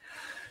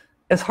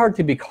 It's hard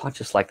to be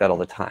conscious like that all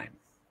the time,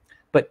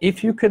 but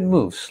if you can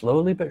move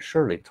slowly but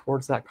surely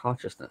towards that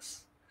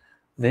consciousness,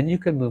 then you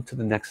can move to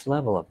the next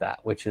level of that,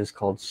 which is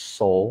called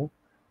soul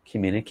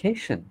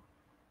communication.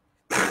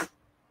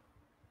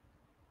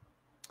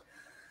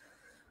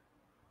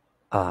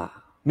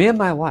 Me and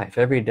my wife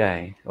every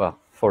day, well,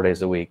 4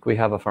 days a week, we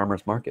have a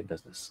farmer's market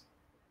business.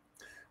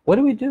 What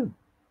do?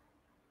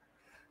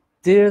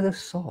 Dear the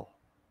soul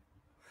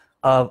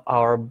of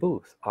our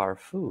booth, our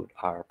food,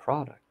 our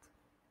product,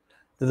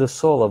 to the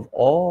soul of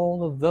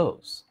all of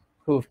those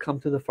who have come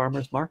to the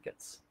farmers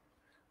markets,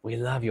 we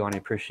love you and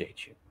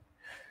appreciate you.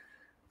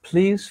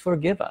 Please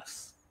forgive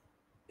us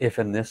if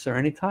in this or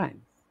any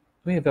time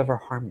we have ever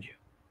harmed you.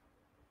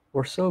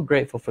 We're so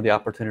grateful for the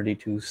opportunity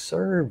to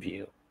serve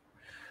you.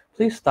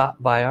 Please stop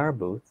by our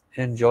booth,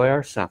 enjoy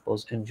our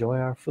samples, enjoy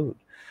our food.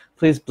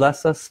 Please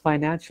bless us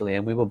financially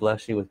and we will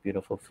bless you with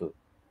beautiful food.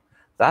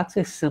 That's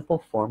a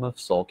simple form of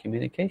soul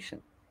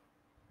communication.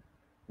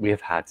 We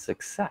have had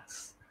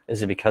success.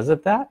 Is it because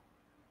of that?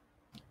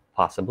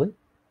 Possibly.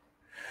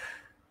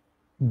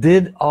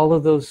 Did all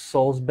of those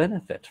souls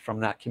benefit from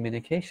that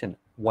communication?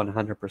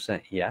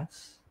 100%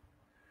 yes.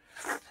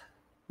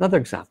 Another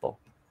example.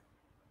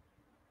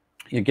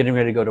 You're getting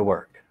ready to go to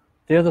work.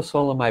 They're the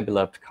soul of my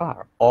beloved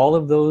car. All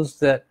of those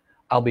that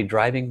I'll be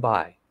driving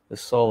by, the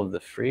soul of the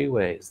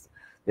freeways,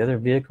 the other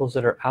vehicles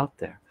that are out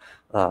there,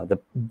 the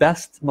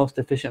best, most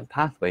efficient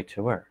pathway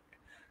to work.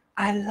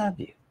 I love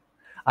you.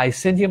 I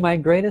send you my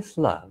greatest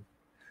love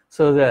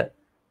so that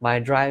my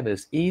drive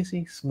is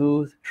easy,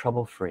 smooth,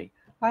 trouble-free.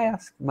 I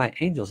ask my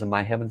angels and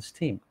my heavens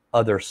team,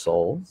 other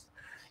souls,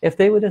 if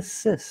they would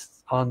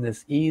assist on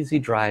this easy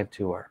drive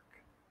to work.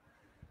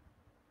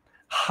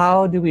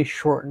 How do we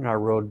shorten our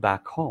road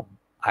back home?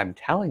 I'm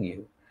telling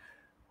you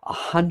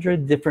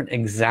 100 different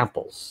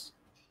examples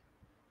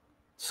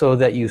so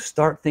that you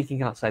start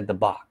thinking outside the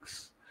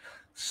box.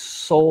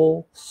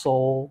 Soul,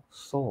 soul,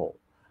 soul.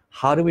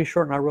 How do we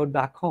shorten our road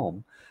back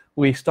home?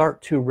 We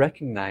start to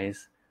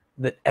recognize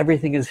that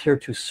everything is here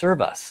to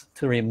serve us,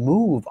 to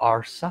remove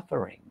our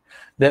suffering,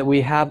 that we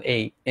have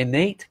a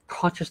innate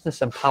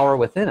consciousness and power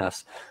within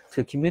us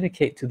to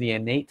communicate to the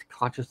innate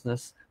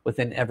consciousness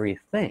within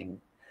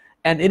everything,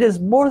 and it is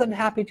more than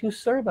happy to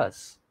serve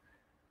us.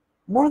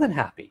 more than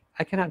happy.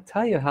 I cannot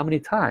tell you how many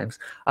times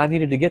I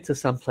needed to get to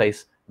some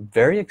place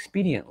very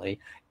expediently.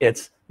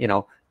 It's, you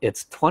know,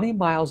 it's 20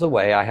 miles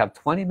away. I have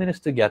 20 minutes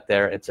to get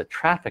there. It's a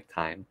traffic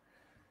time.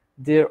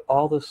 Dear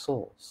all the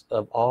souls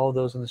of all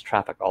those in this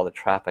traffic, all the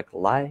traffic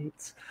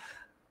lights,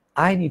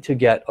 I need to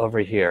get over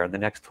here in the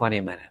next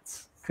 20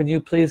 minutes. Can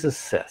you please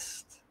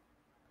assist?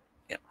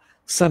 You know,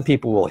 some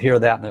people will hear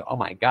that and they're, oh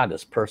my God,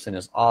 this person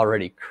is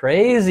already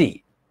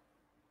crazy.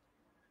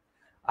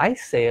 I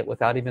say it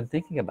without even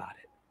thinking about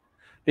it,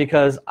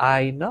 because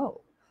I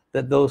know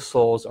that those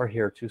souls are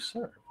here to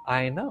serve.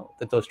 I know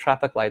that those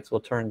traffic lights will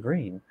turn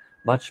green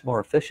much more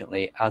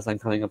efficiently as I'm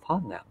coming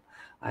upon them.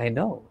 I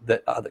know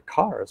that other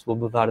cars will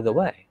move out of the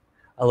way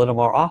a little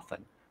more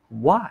often.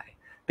 Why?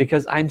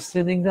 Because I'm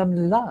sending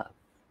them love.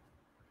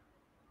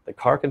 The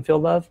car can feel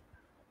love?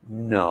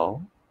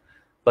 No,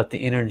 but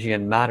the energy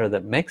and matter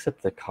that makes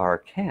up the car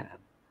can.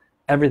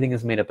 Everything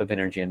is made up of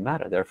energy and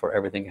matter, therefore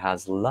everything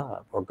has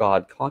love, or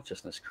God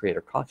consciousness,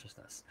 creator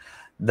consciousness.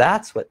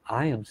 That's what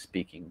I am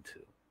speaking to.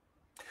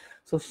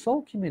 So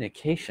soul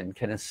communication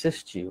can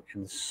assist you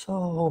in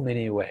so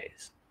many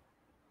ways.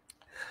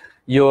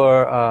 You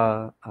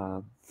have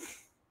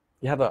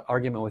an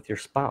argument with your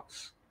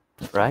spouse,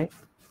 right?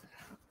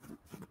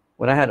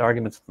 When I had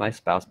arguments with my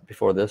spouse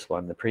before this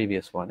one, the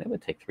previous one, it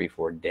would take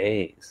 3-4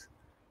 days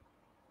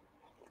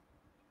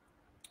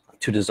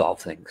to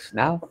dissolve things.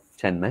 Now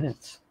 10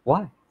 minutes.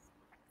 Why?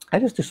 I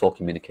just do soul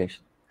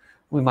communication.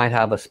 We might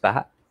have a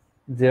spat.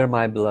 Dear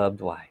my beloved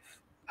wife,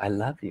 I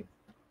love you.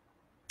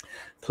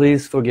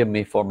 Please forgive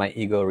me for my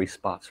ego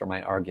response, for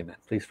my argument.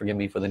 Please forgive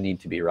me for the need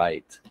to be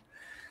right.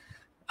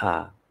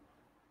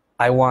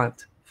 I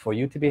want for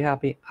you to be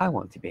happy. I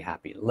want to be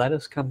happy. Let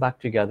us come back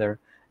together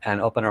and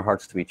open our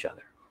hearts to each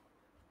other.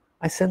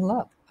 I send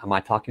love. Am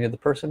I talking to the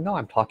person? No,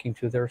 I'm talking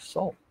to their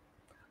soul.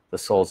 The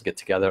souls get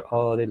together.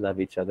 Oh, they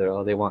love each other.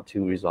 Oh, they want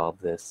to resolve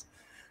this.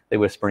 They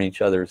whisper in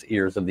each other's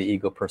ears of the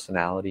ego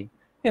personality.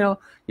 You know,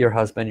 your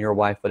husband, your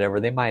wife, whatever,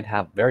 they might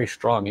have very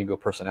strong ego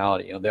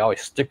personality. You know, they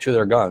always stick to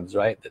their guns,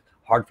 right? It's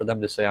hard for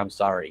them to say, I'm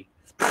sorry.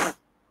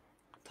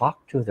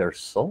 Talk to their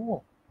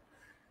soul.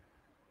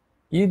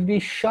 You'd be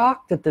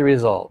shocked at the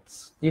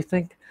results. You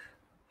think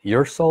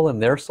your soul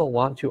and their soul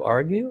want to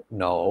argue?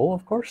 No,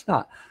 of course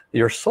not.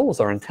 Your souls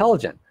are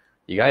intelligent.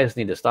 You guys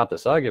need to stop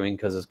this arguing,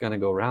 because it's going to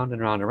go round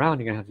and round and round.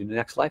 You're going to have to do the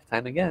next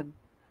lifetime again.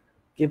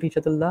 Give each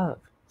other love.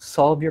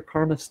 Solve your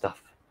karma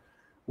stuff.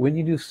 When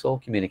you do soul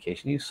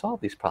communication, you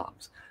solve these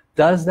problems.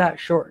 Does that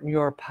shorten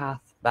your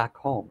path back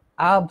home?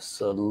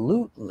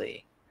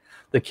 Absolutely.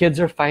 The kids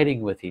are fighting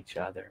with each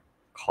other.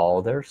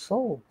 Call their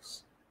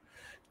souls.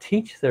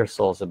 Teach their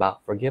souls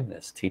about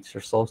forgiveness. Teach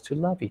their souls to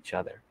love each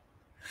other.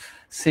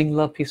 Sing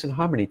love, peace, and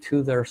harmony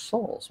to their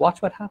souls.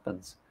 Watch what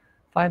happens.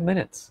 5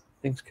 minutes,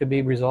 things could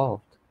be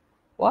resolved.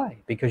 Why?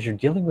 Because you're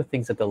dealing with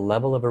things at the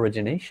level of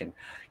origination.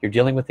 You're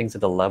dealing with things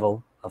at the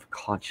level of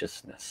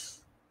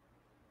consciousness.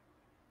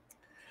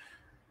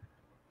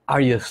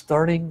 Are you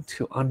starting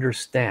to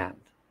understand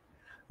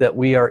that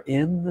we are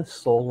in the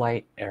soul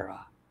light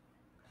era?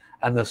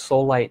 And the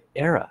soul light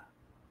era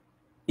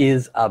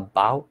is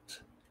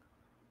about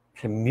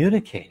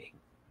communicating,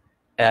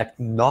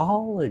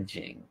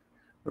 acknowledging,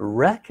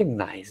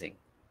 recognizing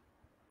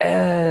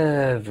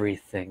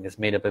everything is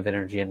made up of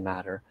energy and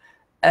matter.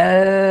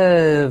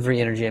 Every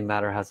energy and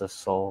matter has a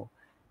soul.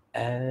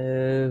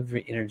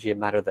 Every energy and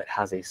matter that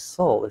has a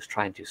soul is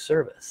trying to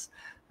serve us.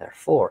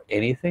 Therefore,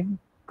 anything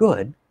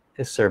good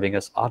is serving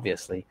us,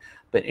 obviously,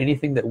 but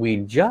anything that we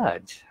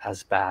judge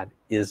as bad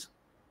is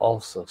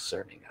also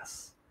serving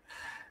us.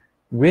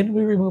 When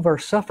we remove our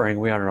suffering,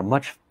 we are on a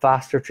much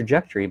faster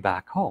trajectory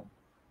back home.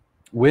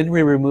 When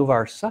we remove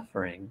our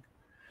suffering,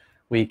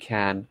 we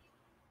can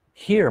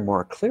hear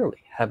more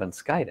clearly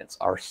heaven's guidance,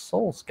 our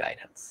soul's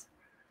guidance.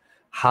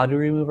 How do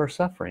we remove our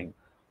suffering?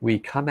 We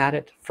come at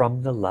it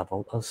from the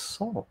level of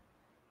soul.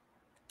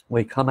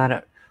 We come at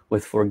it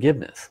with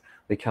forgiveness.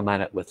 We come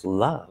at it with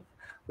love.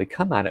 We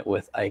come at it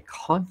with a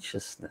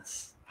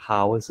consciousness.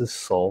 How is the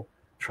soul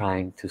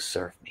trying to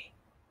serve me?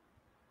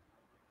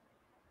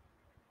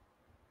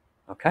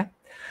 Okay,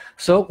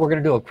 so we're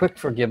going to do a quick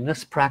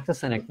forgiveness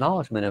practice and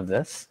acknowledgement of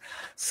this,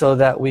 so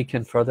that we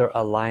can further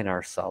align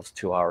ourselves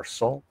to our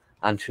soul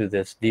and to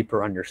this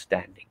deeper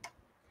understanding.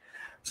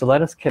 So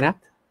let us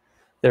connect.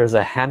 There's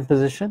a hand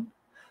position.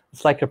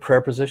 It's like a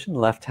prayer position.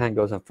 Left hand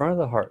goes in front of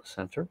the heart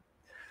center,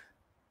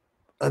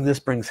 and this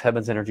brings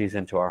heaven's energies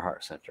into our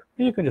heart center.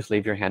 You can just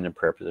leave your hand in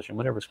prayer position,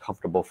 whatever's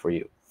comfortable for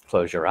you.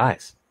 Close your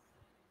eyes.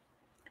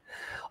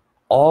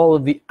 All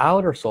of the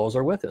outer souls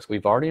are with us.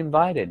 We've already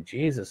invited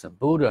Jesus and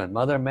Buddha and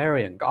Mother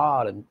Mary and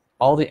God and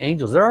all the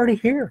angels. They're already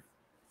here.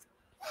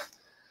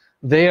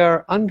 They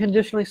are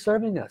unconditionally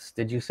serving us.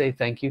 Did you say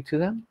thank you to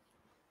them?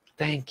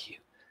 Thank you,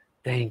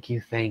 thank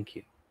you, thank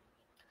you.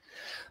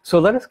 So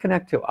let us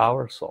connect to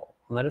our soul.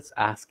 Let us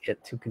ask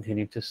it to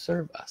continue to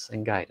serve us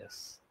and guide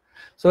us.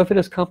 So if it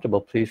is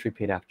comfortable, please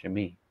repeat after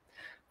me.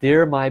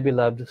 Dear my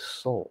beloved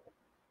soul,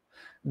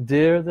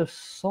 dear the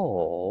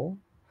soul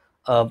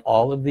of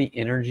all of the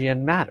energy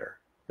and matter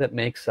that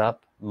makes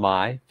up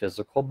my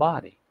physical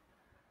body,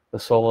 the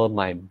soul of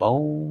my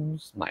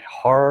bones, my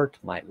heart,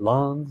 my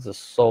lungs, the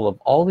soul of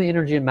all the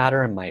energy and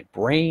matter in my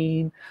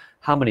brain.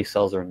 How many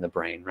cells are in the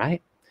brain,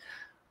 right?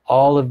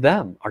 All of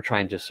them are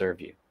trying to serve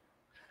you.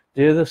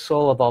 Dear the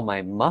soul of all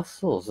my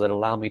muscles that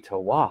allow me to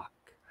walk,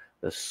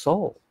 the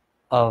soul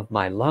of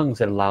my lungs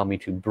that allow me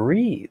to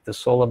breathe, the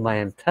soul of my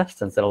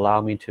intestines that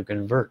allow me to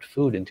convert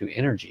food into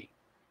energy,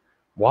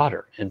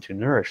 water into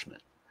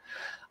nourishment.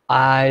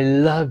 I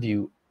love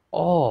you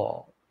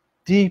all,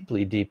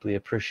 deeply, deeply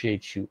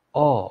appreciate you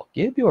all.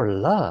 Give your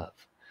love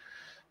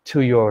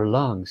to your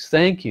lungs.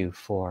 Thank you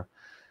for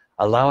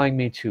allowing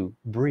me to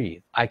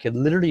breathe. I could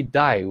literally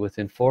die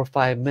within 4 or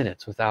 5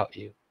 minutes without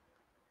you.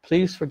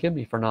 Please forgive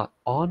me for not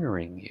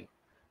honoring you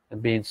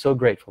and being so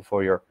grateful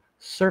for your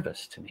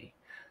service to me.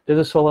 To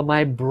the soul of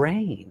my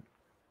brain,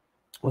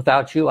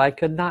 without you I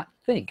could not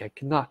think, I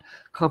could not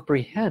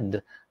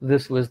comprehend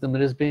this wisdom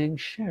that is being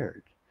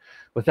shared.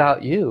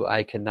 Without you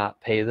I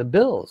cannot pay the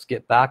bills,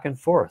 get back and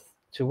forth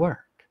to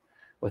work.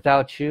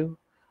 Without you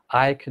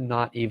I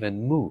cannot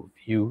even move.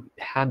 You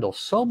handle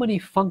so many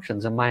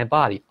functions in my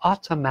body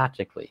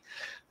automatically.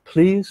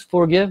 Please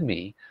forgive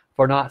me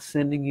for not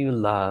sending you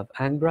love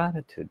and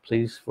gratitude.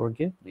 Please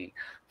forgive me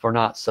for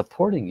not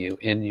supporting you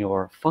in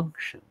your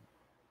function.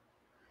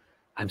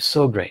 I'm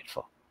so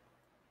grateful.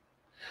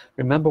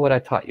 Remember what I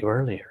taught you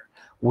earlier.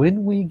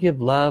 When we give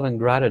love and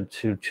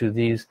gratitude to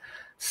these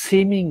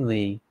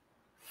seemingly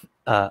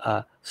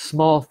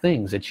small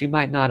things that you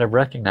might not have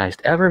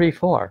recognized ever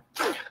before,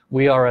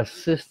 we are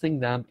assisting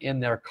them in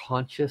their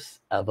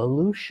conscious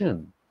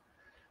evolution,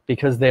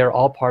 because they are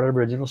all part of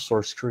original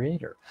source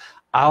creator.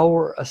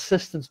 Our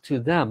assistance to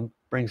them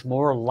brings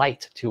more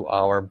light to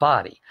our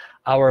body.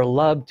 Our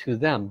love to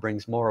them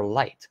brings more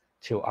light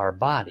to our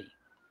body.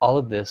 All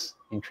of this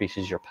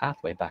increases your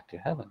pathway back to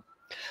heaven.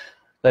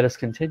 Let us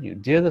continue.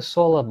 Dear the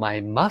soul of my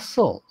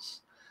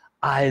muscles,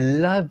 I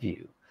love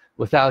you.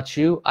 Without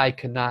you I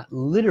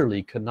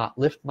literally could not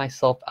lift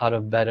myself out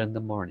of bed in the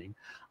morning.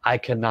 I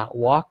cannot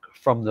walk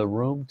from the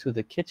room to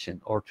the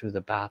kitchen or to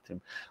the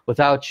bathroom.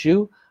 Without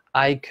you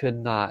I could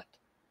not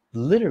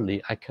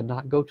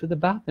go to the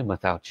bathroom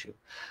without you.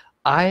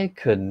 I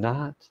could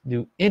not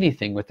do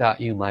anything without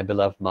you, my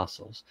beloved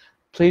muscles.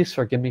 Please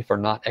forgive me for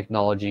not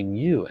acknowledging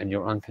you and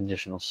your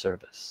unconditional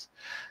service.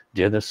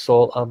 Dear the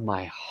soul of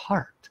my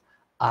heart,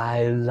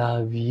 I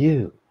love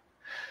you.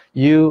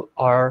 You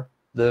are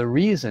the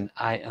reason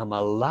I am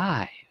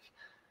alive.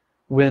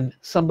 When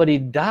somebody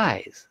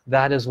dies,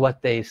 that is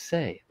what they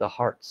say. The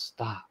heart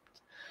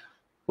stopped.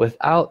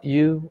 Without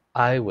you,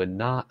 I would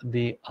not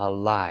be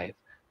alive.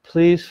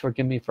 Please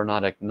forgive me for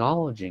not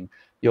acknowledging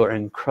your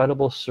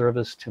incredible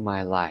service to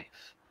my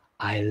life.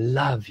 I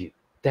love you.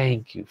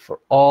 Thank you for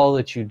all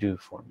that you do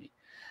for me.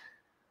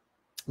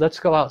 Let's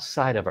go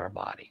outside of our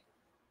body.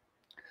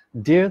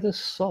 Dear the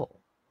soul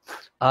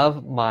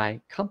of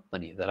my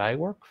company that I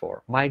work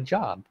for, my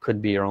job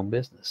could be your own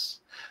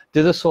business.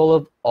 Dear the soul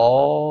of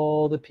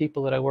all the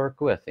people that I work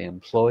with, the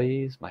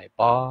employees, my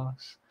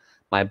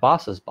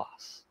boss's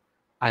boss,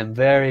 I'm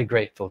very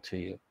grateful to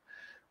you.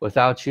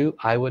 Without you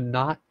I would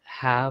not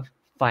have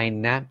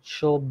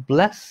financial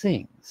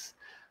blessings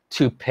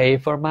to pay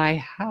for my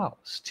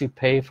house, to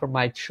pay for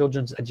my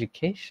children's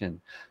education,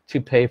 to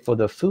pay for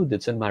the food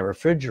that's in my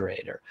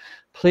refrigerator.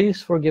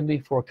 Please forgive me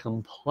for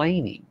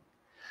complaining.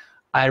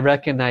 I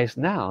recognize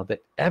now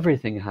that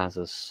everything has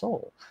a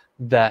soul,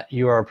 that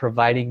you are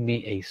providing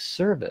me a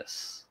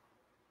service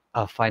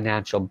of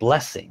financial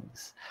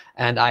blessings,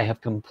 and I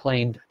have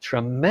complained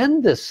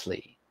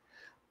tremendously,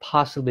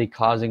 possibly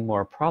causing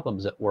more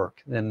problems at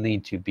work than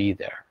need to be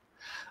there.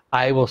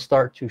 I will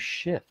start to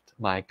shift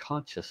my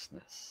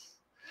consciousness.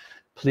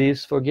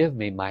 Please forgive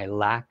me my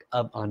lack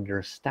of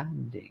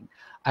understanding.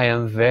 I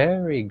am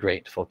very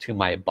grateful to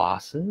my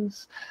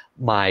bosses,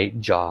 my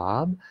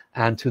job,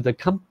 and to the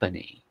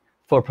company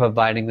for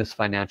providing this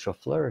financial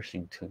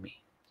flourishing to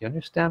me. You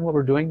understand what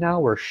we're doing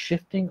now? We're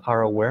shifting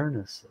our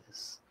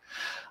awarenesses.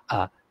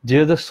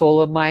 Dear the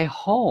soul of my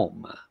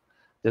home,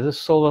 dear the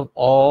soul of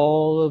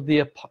all of the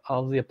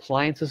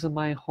appliances in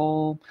my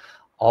home,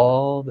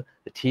 all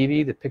the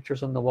TV, the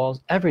pictures on the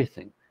walls,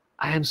 everything.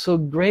 I am so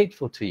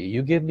grateful to you.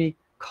 You give me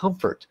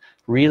comfort,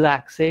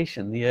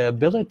 relaxation, the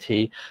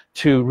ability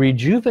to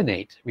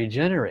rejuvenate,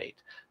 regenerate,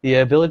 the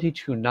ability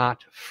to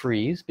not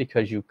freeze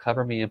because you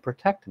cover me and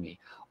protect me,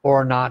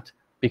 or not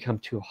become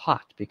too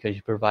hot because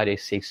you provide a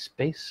safe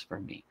space for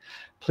me.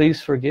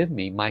 Please forgive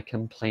me my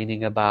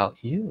complaining about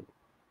you.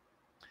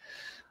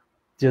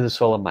 Dear the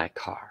soul of my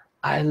car,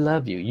 I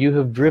love you. You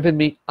have driven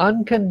me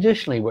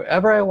unconditionally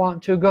wherever I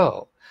want to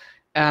go,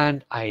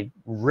 and I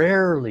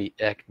rarely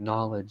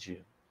acknowledge you.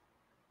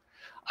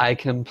 I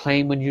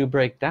complain when you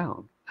break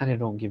down and I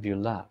don't give you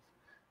love.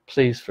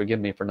 Please forgive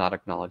me for not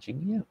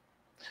acknowledging you.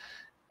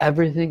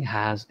 Everything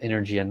has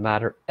energy and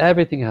matter.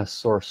 Everything has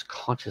source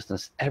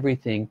consciousness.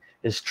 Everything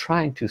is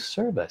trying to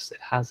serve us. It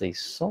has a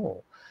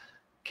soul.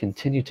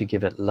 Continue to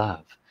give it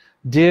love.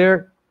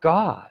 Dear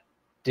God,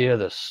 dear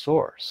the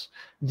source,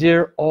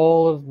 dear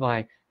all of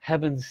my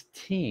heaven's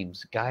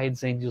teams,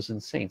 guides, angels,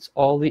 and saints,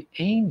 all the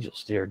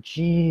angels, dear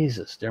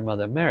Jesus, dear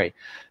Mother Mary,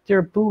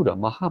 dear Buddha,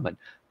 Muhammad,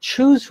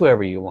 choose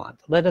whoever you want.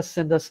 Let us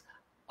send us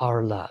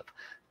our love.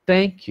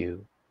 Thank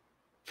you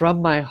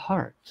from my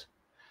heart.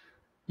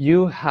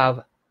 You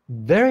have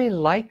very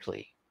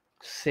likely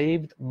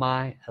saved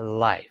my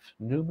life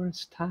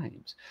numerous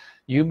times.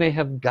 You may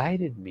have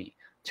guided me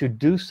to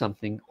do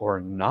something or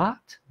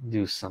not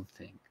do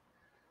something,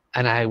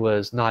 and I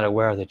was not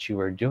aware that you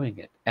were doing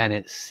it, and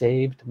it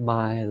saved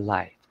my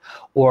life.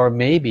 Or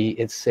maybe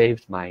it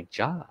saved my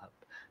job.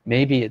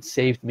 Maybe it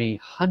saved me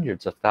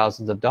hundreds of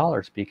thousands of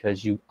dollars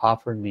because you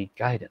offered me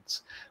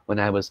guidance when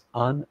I was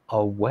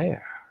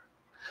unaware.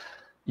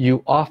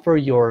 You offer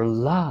your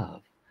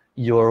love,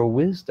 your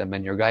wisdom,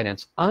 and your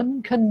guidance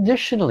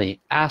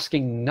unconditionally,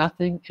 asking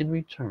nothing in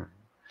return.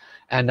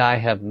 And I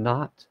have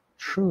not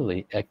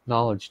truly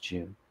acknowledged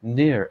you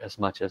near as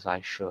much as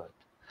I should.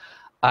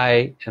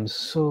 I am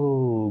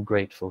so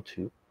grateful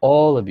to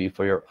all of you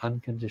for your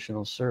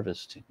unconditional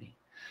service to me.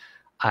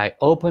 I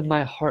open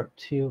my heart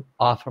to you,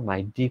 offer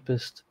my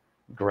deepest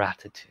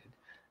gratitude.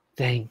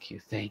 Thank you,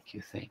 thank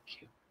you, thank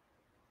you.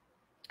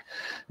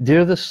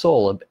 Dear the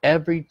soul of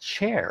every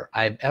chair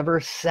I've ever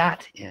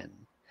sat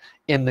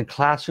in the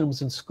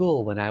classrooms in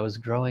school when I was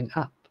growing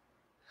up,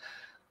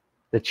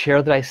 the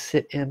chair that I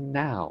sit in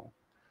now,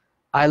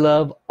 I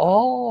love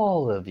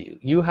all of you.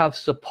 You have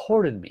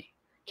supported me,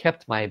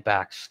 kept my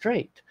back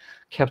straight,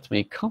 kept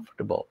me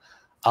comfortable,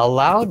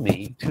 allowed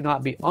me to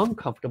not be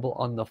uncomfortable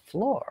on the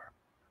floor.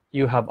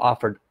 You have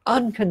offered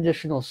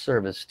unconditional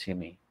service to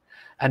me,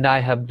 and I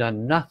have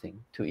done nothing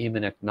to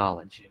even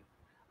acknowledge you.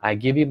 I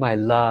give you my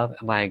love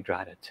and my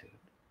gratitude.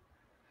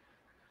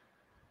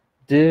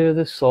 Dear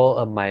the soul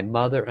of my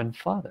mother and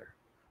father,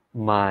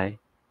 my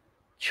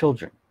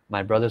children,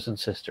 my brothers and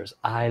sisters,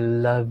 I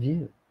love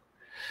you.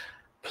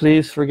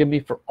 Please forgive me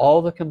for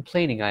all the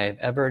complaining I have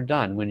ever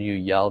done when you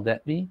yelled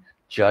at me,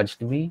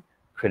 judged me,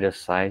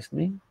 criticized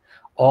me.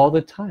 All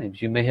the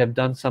times you may have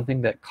done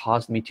something that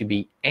caused me to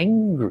be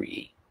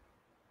angry.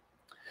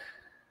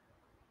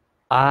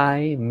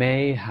 I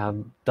may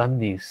have done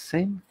these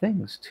same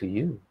things to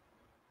you.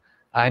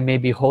 I may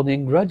be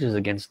holding grudges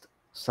against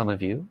some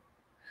of you.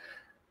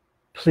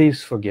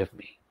 Please forgive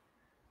me.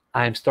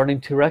 I'm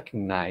starting to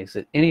recognize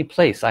that any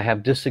place I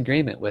have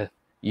disagreement with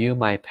you,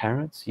 my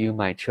parents, you,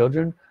 my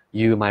children,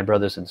 you, my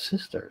brothers and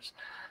sisters,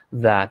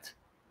 that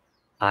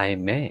I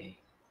may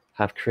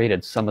have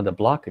created some of the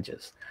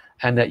blockages,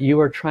 and that you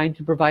are trying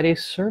to provide a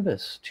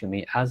service to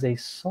me as a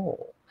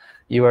soul.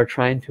 You are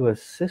trying to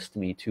assist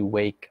me to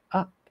wake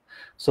up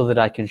so that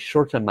I can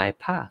shorten my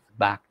path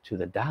back to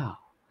the Tao,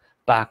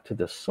 back to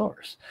the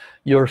source.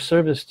 Your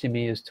service to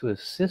me is to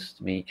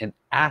assist me in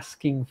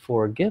asking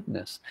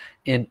forgiveness,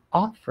 in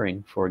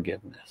offering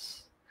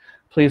forgiveness.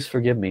 Please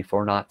forgive me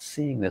for not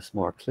seeing this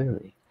more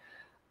clearly.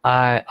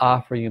 I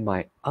offer you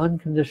my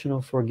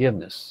unconditional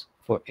forgiveness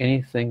for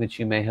anything that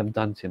you may have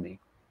done to me,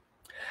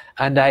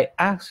 and I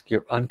ask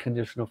your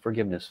unconditional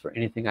forgiveness for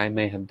anything I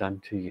may have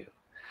done to you.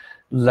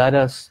 Let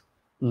us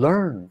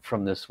learn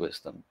from this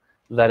wisdom.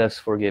 Let us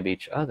forgive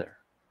each other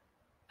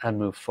and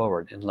move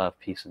forward in love,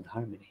 peace, and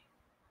harmony.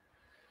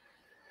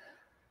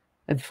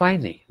 And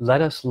finally,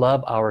 let us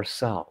love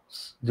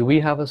ourselves. Do we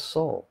have a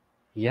soul?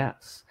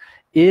 Yes.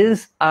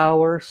 Is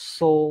our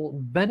soul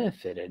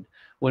benefited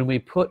when we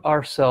put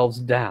ourselves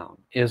down?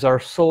 Is our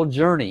soul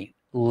journey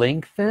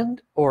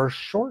lengthened or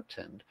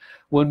shortened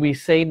when we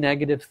say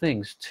negative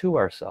things to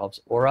ourselves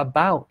or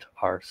about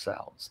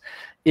ourselves?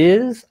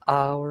 Is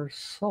our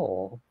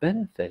soul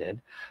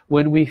benefited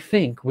when we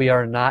think we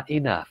are not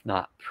enough,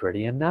 not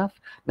pretty enough,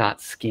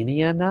 not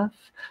skinny enough,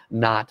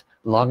 not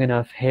long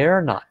enough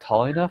hair, not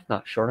tall enough,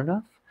 not short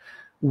enough?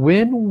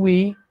 When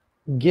we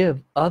give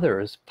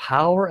others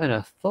power and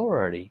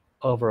authority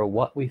over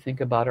what we think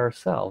about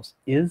ourselves,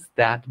 is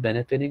that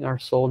benefiting our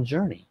soul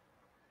journey?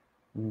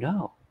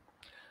 No.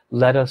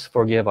 Let us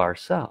forgive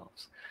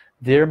ourselves.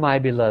 Dear my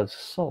beloved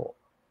soul,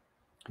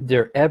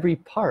 dear every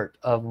part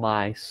of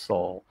my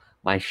soul,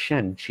 my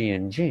Shen, Qi,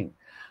 and Jing,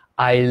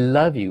 I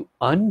love you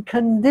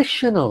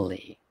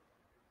unconditionally.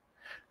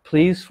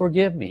 Please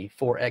forgive me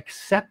for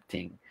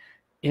accepting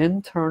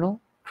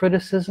internal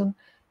criticism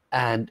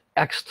and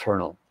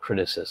external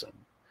criticism.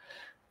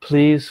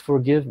 Please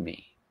forgive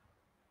me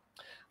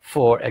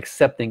for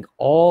accepting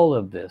all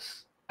of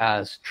this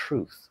as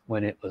truth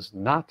when it was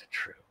not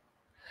true.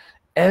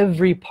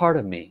 Every part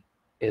of me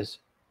is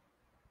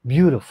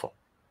beautiful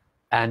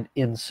and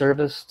in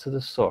service to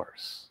the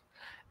source.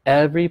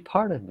 Every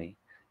part of me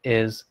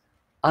is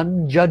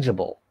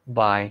unjudgeable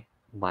by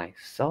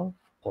myself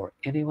or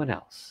anyone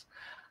else.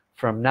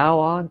 From now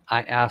on,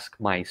 I ask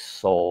my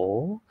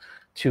soul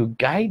to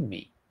guide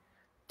me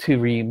to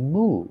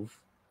remove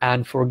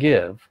and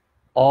forgive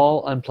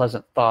all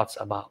unpleasant thoughts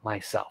about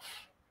myself.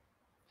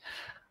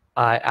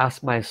 I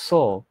ask my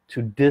soul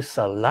to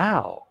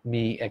disallow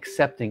me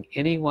accepting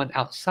anyone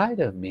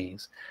outside of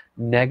me's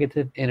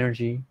negative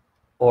energy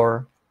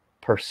or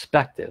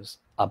perspectives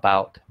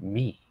about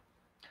me.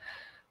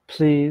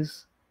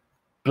 Please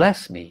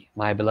bless me,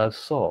 my beloved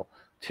soul,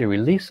 to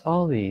release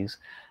all these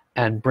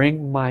and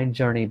bring my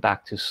journey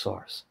back to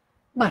source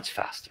much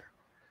faster.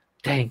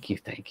 Thank you,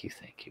 thank you,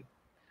 thank you.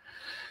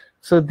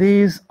 So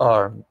these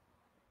are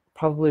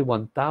probably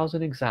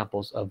 1,000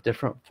 examples of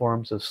different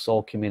forms of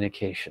soul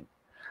communication,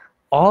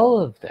 all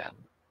of them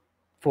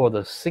for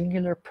the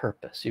singular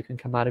purpose. You can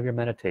come out of your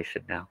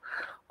meditation now.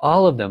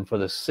 All of them for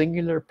the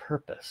singular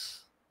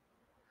purpose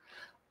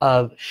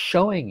of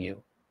showing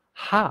you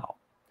how,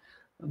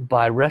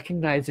 by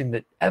recognizing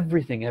that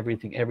everything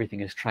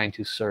is trying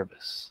to serve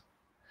us,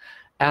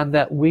 and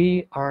that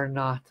we are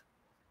not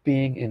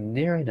being in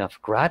near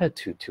enough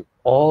gratitude to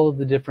all of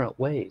the different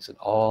ways and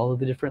all of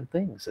the different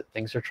things that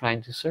things are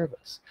trying to serve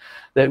us.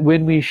 That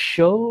when we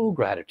show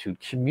gratitude,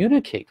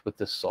 communicate with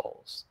the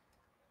souls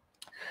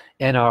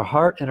in our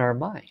heart and our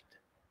mind,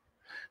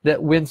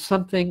 that when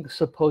something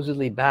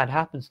supposedly bad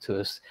happens to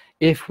us,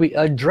 if we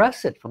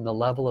address it from the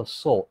level of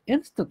soul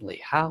instantly,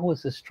 how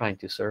is this trying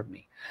to serve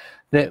me,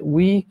 that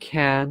we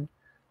can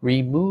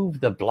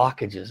remove the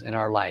blockages in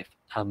our life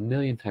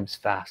 1,000,000 times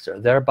faster,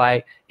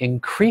 thereby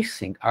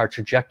increasing our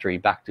trajectory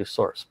back to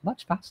source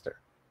much faster.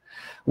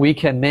 We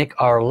can make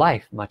our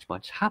life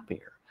much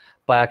happier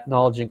by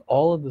acknowledging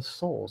all of the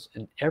souls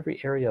in every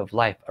area of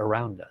life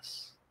around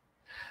us.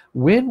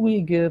 When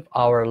we give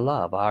our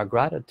love, our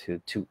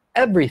gratitude to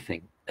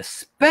everything,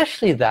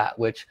 especially that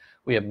which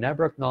we have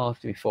never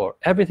acknowledged before,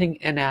 everything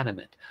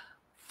inanimate,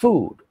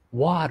 food,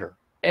 water,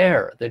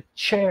 air, the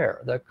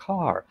chair, the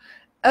car,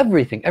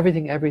 everything,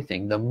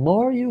 the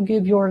more you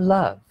give your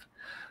love,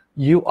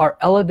 you are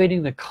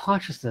elevating the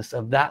consciousness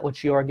of that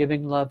which you are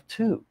giving love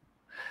to.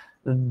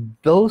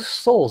 Those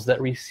souls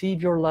that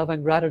receive your love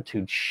and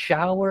gratitude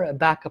shower it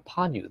back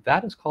upon you.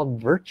 That is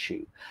called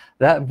virtue.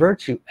 That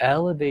virtue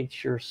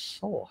elevates your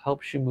soul,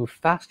 helps you move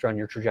faster on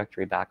your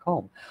trajectory back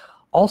home.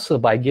 Also,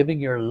 by giving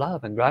your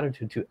love and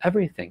gratitude to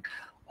everything,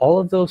 all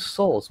of those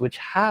souls which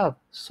have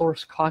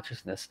source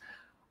consciousness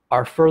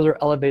are further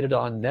elevated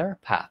on their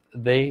path.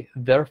 They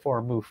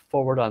therefore move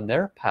forward on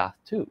their path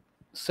too.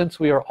 Since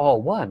we are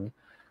all one,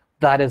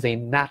 that is a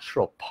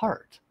natural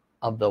part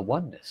of the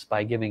oneness,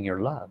 by giving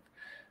your love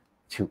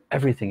to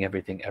everything.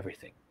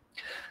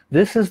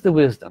 This is the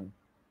wisdom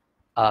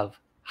of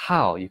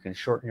how you can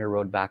shorten your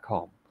road back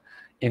home.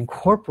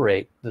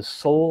 Incorporate the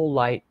soul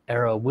light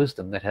era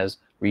wisdom that has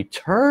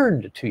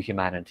returned to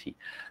humanity.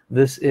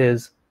 This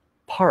is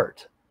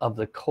part of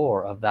the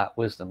core of that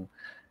wisdom.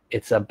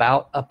 It's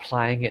about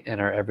applying it in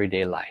our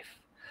everyday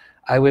life.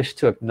 I wish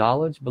to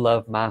acknowledge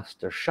beloved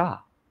Master Sha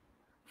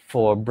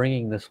for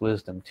bringing this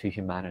wisdom to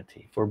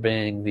humanity, for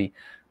being the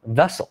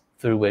vessel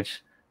through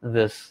which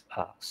this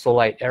soul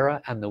light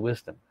era and the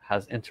wisdom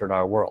has entered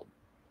our world.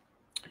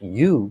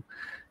 You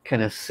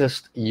can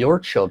assist your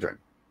children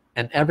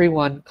and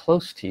everyone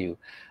close to you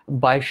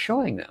by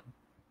showing them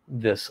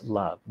this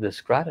love,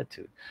 this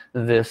gratitude,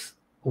 this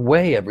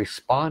way of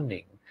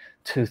responding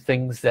to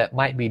things that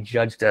might be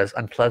judged as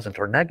unpleasant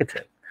or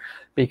negative,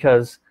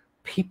 because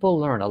people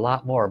learn a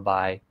lot more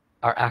by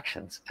our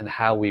actions and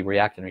how we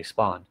react and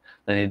respond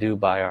than they do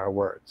by our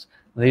words.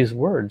 These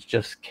words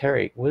just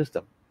carry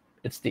wisdom.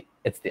 It's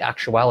the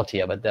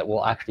actuality of it that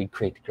will actually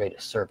create the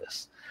greatest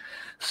service.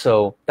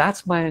 So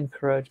that's my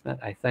encouragement.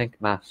 I thank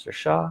Master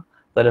Sha.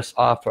 Let us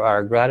offer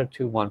our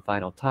gratitude one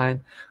final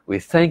time. We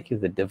thank you,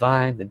 the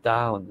divine, the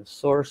Tao, and the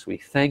source. We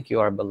thank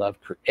you, our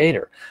beloved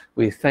creator.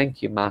 We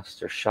thank you,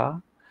 Master Sha.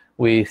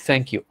 We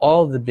thank you,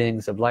 all the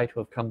beings of light who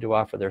have come to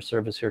offer their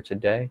service here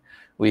today.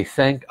 We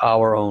thank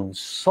our own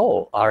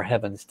soul, our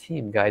heavens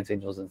team, guides,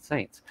 angels, and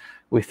saints.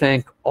 We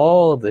thank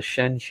all of the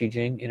Shen, Qi,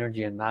 Jing,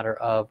 energy and matter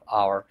of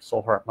our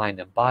soul, heart, mind,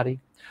 and body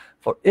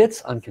for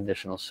its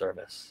unconditional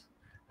service.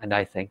 And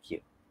I thank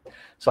you.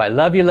 So I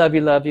love you, love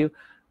you, love you.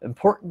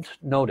 Important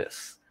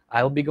notice,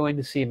 I will be going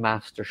to see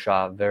Master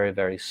Sha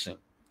very soon.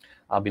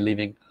 I'll be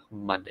leaving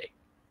Monday.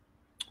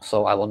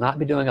 So I will not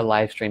be doing a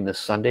live stream this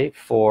Sunday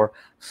for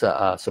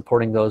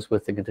supporting those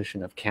with the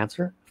condition of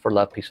cancer, for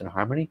love, peace, and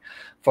harmony.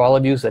 For all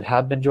of you that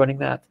have been joining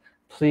that,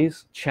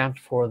 please chant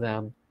for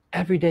them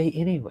every day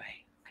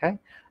anyway. Okay?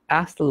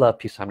 Ask the love,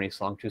 peace, harmony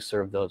song to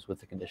serve those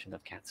with the condition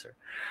of cancer.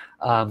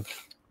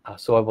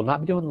 So I will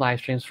not be doing live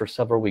streams for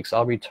several weeks.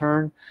 I'll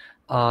return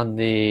on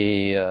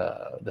the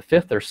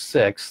 5th or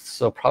 6th,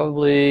 so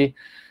probably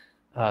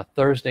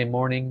Thursday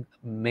morning,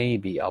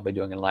 maybe I'll be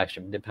doing a live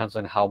stream. It depends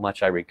on how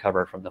much I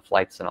recover from the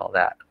flights and all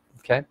that.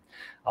 Okay,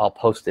 I'll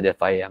post it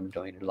if I am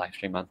doing a live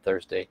stream on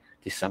Thursday,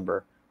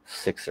 December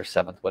 6th or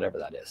 7th, whatever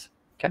that is.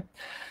 Okay,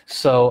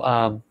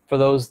 so for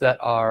those that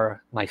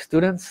are my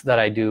students that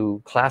I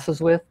do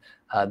classes with,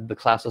 the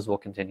classes will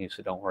continue,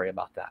 so don't worry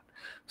about that.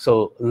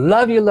 So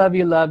love you, love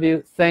you, love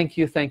you. Thank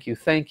you, thank you,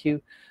 thank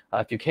you.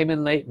 If you came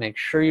in late, make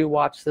sure you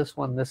watch this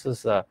one. This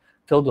is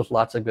filled with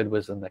lots of good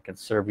wisdom that can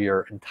serve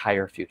your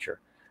entire future.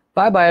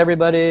 Bye bye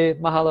everybody.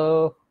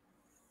 Mahalo.